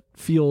world that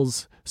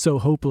feels so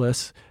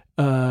hopeless,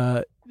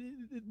 the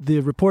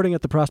reporting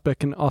at the Prospect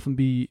can often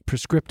be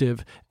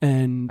prescriptive,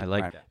 and I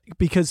like that,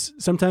 because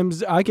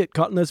sometimes I get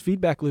caught in those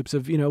feedback loops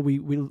of we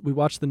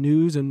watch the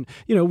news and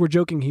we're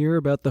joking here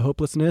about the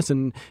hopelessness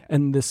and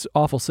this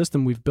awful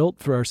system we've built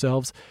for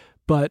ourselves,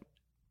 but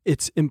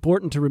it's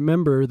important to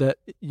remember that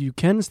you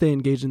can stay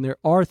engaged and there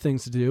are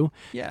things to do.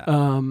 Yeah.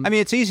 I mean,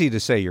 it's easy to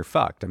say you're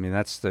fucked. I mean,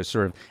 that's the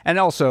sort of, and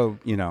also,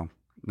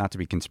 not to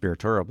be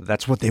conspiratorial, but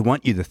that's what they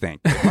want you to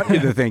think. They want you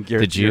to think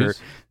you're the Jews.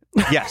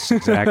 Yes,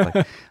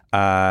 exactly.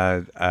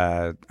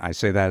 I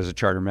say that as a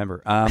charter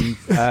member.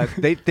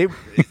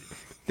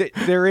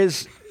 There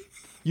is,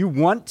 you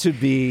want to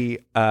be,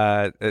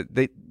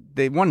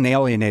 they want an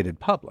alienated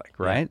public,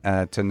 right?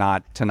 To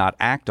not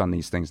act on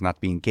these things, not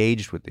be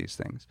engaged with these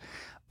things.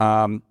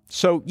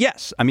 So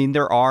yes, I mean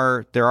there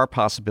are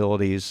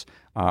possibilities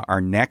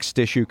Our next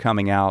issue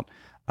coming out,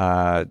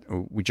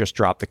 we just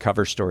dropped the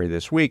cover story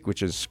this week,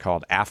 which is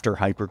called After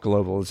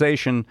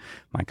Hyperglobalization.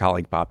 My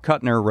colleague Bob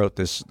Kuttner wrote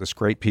this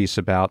great piece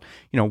about,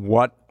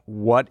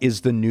 what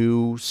is the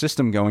new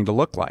system going to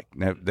look like?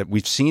 Now, that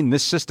we've seen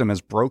this system has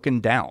broken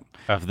down.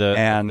 Of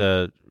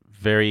the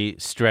very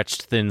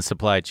stretched, thin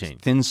supply chain.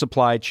 Thin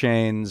supply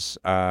chains,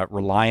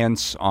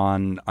 reliance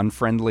on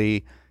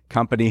unfriendly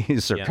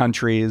companies or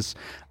countries.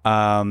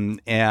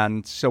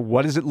 And so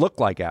what does it look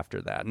like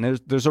after that? And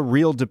there's a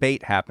real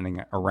debate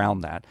happening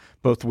around that,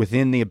 both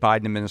within the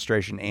Biden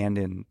administration and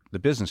in the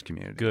business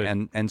community.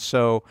 Good. And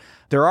so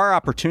there are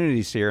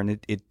opportunities here, and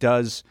it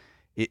does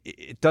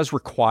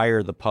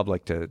require the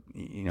public to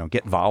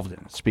get involved in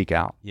it, speak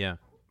out. Yeah.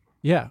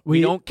 Yeah, we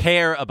don't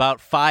care about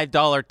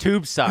 $5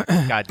 tube socks.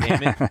 God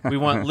damn it! We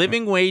want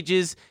living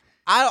wages.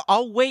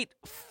 I'll wait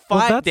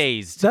 5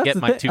 days to get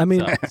my tube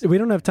socks. We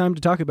don't have time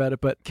to talk about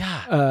it, but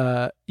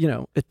God,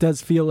 it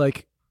does feel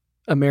like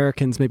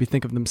Americans maybe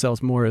think of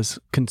themselves more as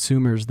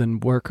consumers than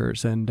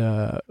workers, and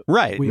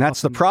right. And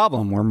that's the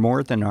problem. We're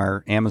more than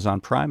our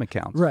Amazon Prime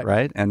accounts,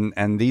 right?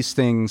 And these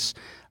things,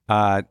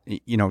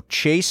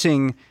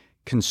 chasing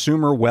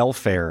consumer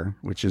welfare,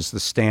 which is the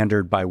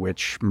standard by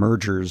which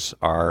mergers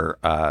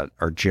are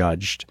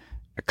judged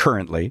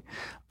currently,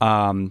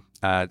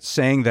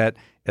 saying that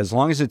as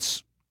long as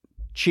it's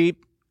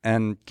cheap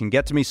and can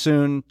get to me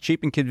soon,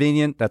 cheap and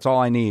convenient, that's all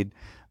I need.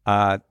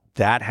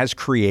 That has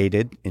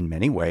created, in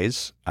many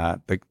ways, a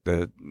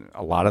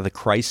lot of the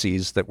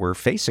crises that we're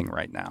facing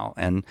right now.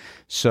 And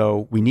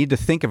so we need to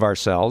think of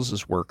ourselves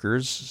as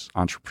workers,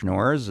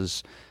 entrepreneurs,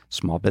 as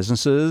small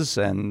businesses,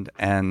 and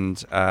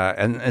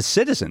as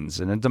citizens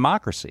in a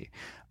democracy.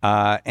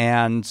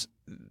 And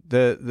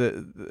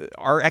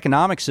our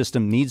economic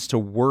system needs to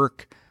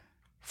work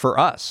for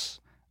us.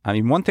 I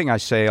mean, one thing I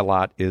say a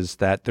lot is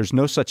that there's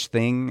no such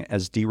thing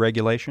as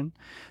deregulation.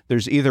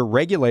 There's either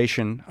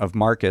regulation of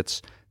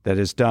markets that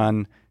is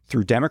done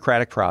through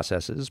democratic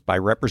processes by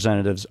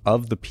representatives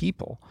of the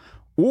people,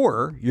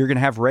 or you're going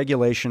to have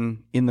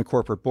regulation in the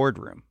corporate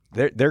boardroom.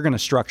 They're going to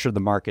structure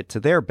the market to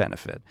their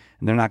benefit,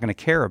 and they're not going to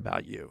care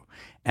about you.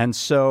 And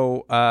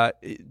so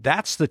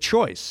that's the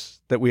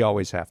choice that we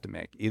always have to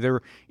make.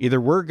 Either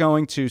we're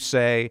going to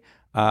say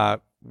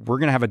we're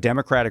going to have a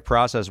democratic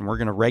process and we're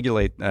going to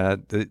regulate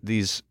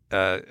these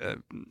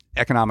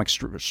economic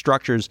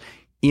structures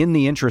in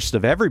the interest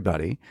of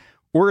everybody,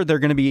 or they're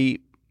going to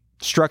be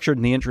structured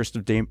in the interest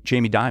of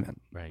Jamie Dimon.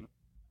 Right.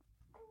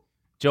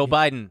 Joe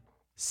Biden,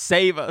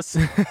 save us.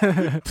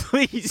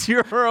 Please,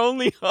 you're our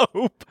only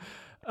hope.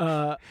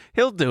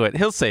 He'll do it.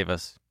 He'll save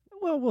us.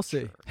 Well, we'll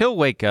see. He'll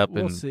wake up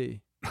We'll and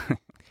see.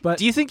 But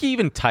do you think he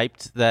even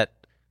typed that?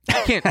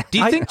 Do you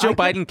think Joe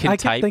Biden can I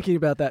type? kept thinking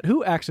about that.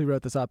 Who actually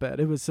wrote this op-ed?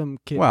 It was some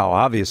kid. Well,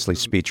 obviously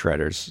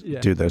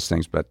speechwriters do those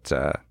things, but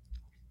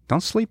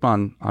don't sleep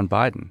on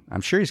Biden.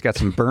 I'm sure he's got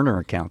some burner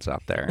accounts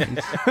out there.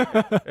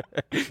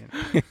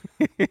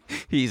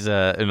 He's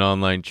an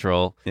online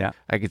troll. Yeah.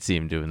 I could see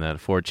him doing that, a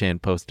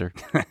 4chan poster.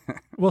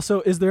 Well,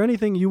 so is there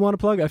anything you want to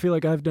plug? I feel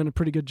like I've done a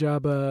pretty good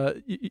job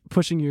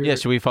pushing your... Yeah,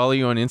 should we follow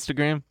you on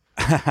Instagram?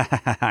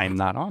 I'm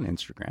not on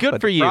Instagram.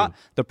 Good for you.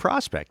 The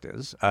Prospect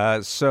is.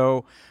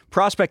 So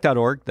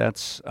prospect.org,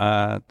 that's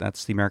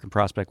the American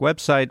Prospect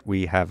website.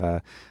 We have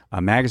a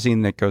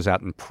magazine that goes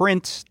out in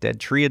print, Dead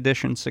Tree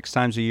Edition, 6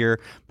 times a year,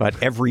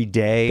 but every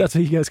day. That's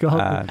what you guys call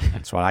it?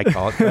 That's what I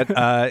call it. But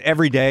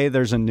every day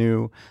there's a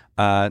new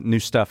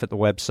stuff at the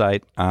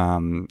website.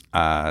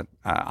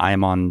 I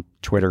am on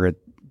Twitter at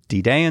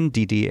Dayen,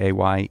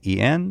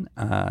 Dayen,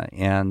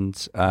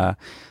 and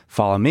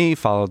follow me,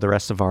 follow the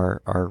rest of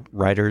our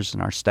writers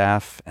and our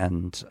staff,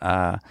 and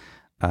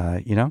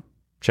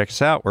check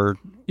us out. We're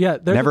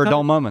never a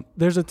dull moment.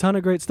 There's a ton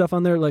of great stuff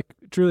on there. Like,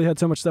 truly had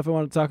so much stuff I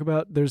wanted to talk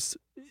about.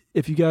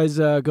 If you guys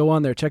go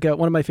on there, check out.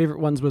 One of my favorite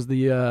ones was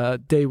the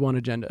Day One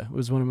Agenda. It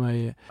was one of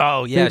my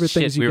favorite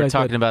things you we were guys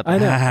talking did. about I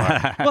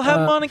that. know. We'll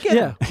have him on again.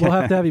 Yeah, we'll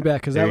have to have you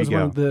back because that was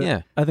one of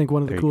the, I think,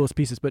 one of the There coolest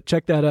pieces. But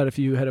check that out if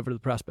you head over to the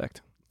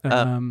Prospect.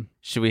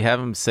 Should we have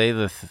him say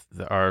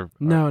our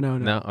No.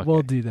 Okay.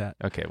 We'll do that.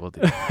 Okay, we'll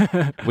do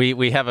that.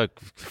 we have a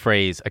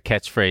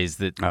catchphrase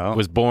that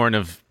was born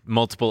of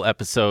multiple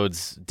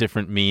episodes,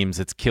 different memes.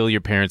 It's kill your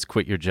parents,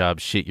 quit your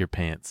job, shit your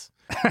pants.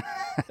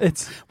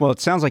 It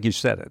sounds like you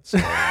said it. So.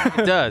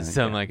 It does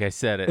sound like I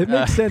said it. It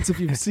makes sense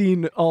if you've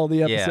seen all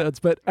the episodes,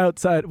 but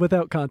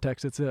without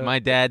context, it's my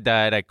dad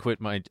died.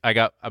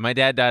 My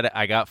dad died.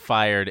 I got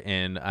fired,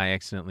 and I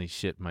accidentally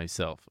shit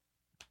myself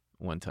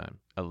one time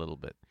a little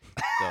bit.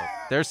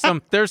 So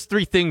there's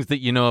 3 things that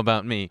you know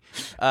about me.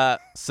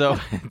 So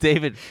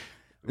David,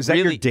 is that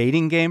your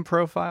dating game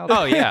profile?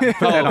 Oh yeah,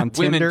 Put that on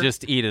women Tinder?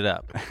 just eat it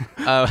up.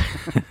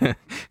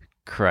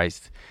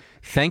 Christ.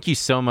 Thank you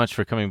so much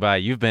for coming by.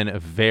 You've been a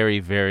very,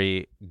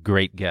 very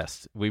great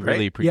guest. We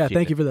really appreciate it. Yeah,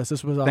 thank you for this.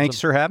 This was awesome.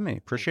 Thanks for having me.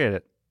 Appreciate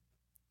it.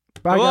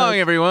 Bye, So long, guys.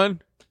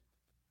 everyone.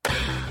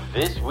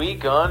 This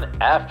week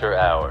on After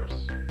Hours,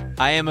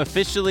 I am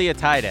officially a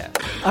tight ass.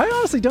 I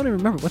honestly don't even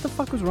remember. What the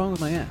fuck was wrong with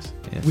my ass?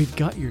 Yeah. We've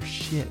got your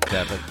shit.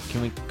 Yeah, but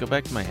can we go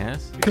back to my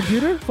ass?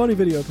 Computer, funny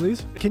video,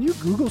 please. Can you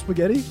Google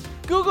spaghetti?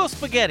 Google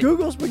spaghetti.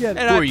 Google spaghetti.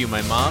 Who are you,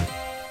 my mom?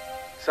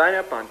 Sign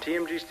up on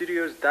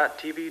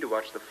tmgstudios.tv to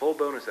watch the full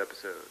bonus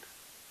episode.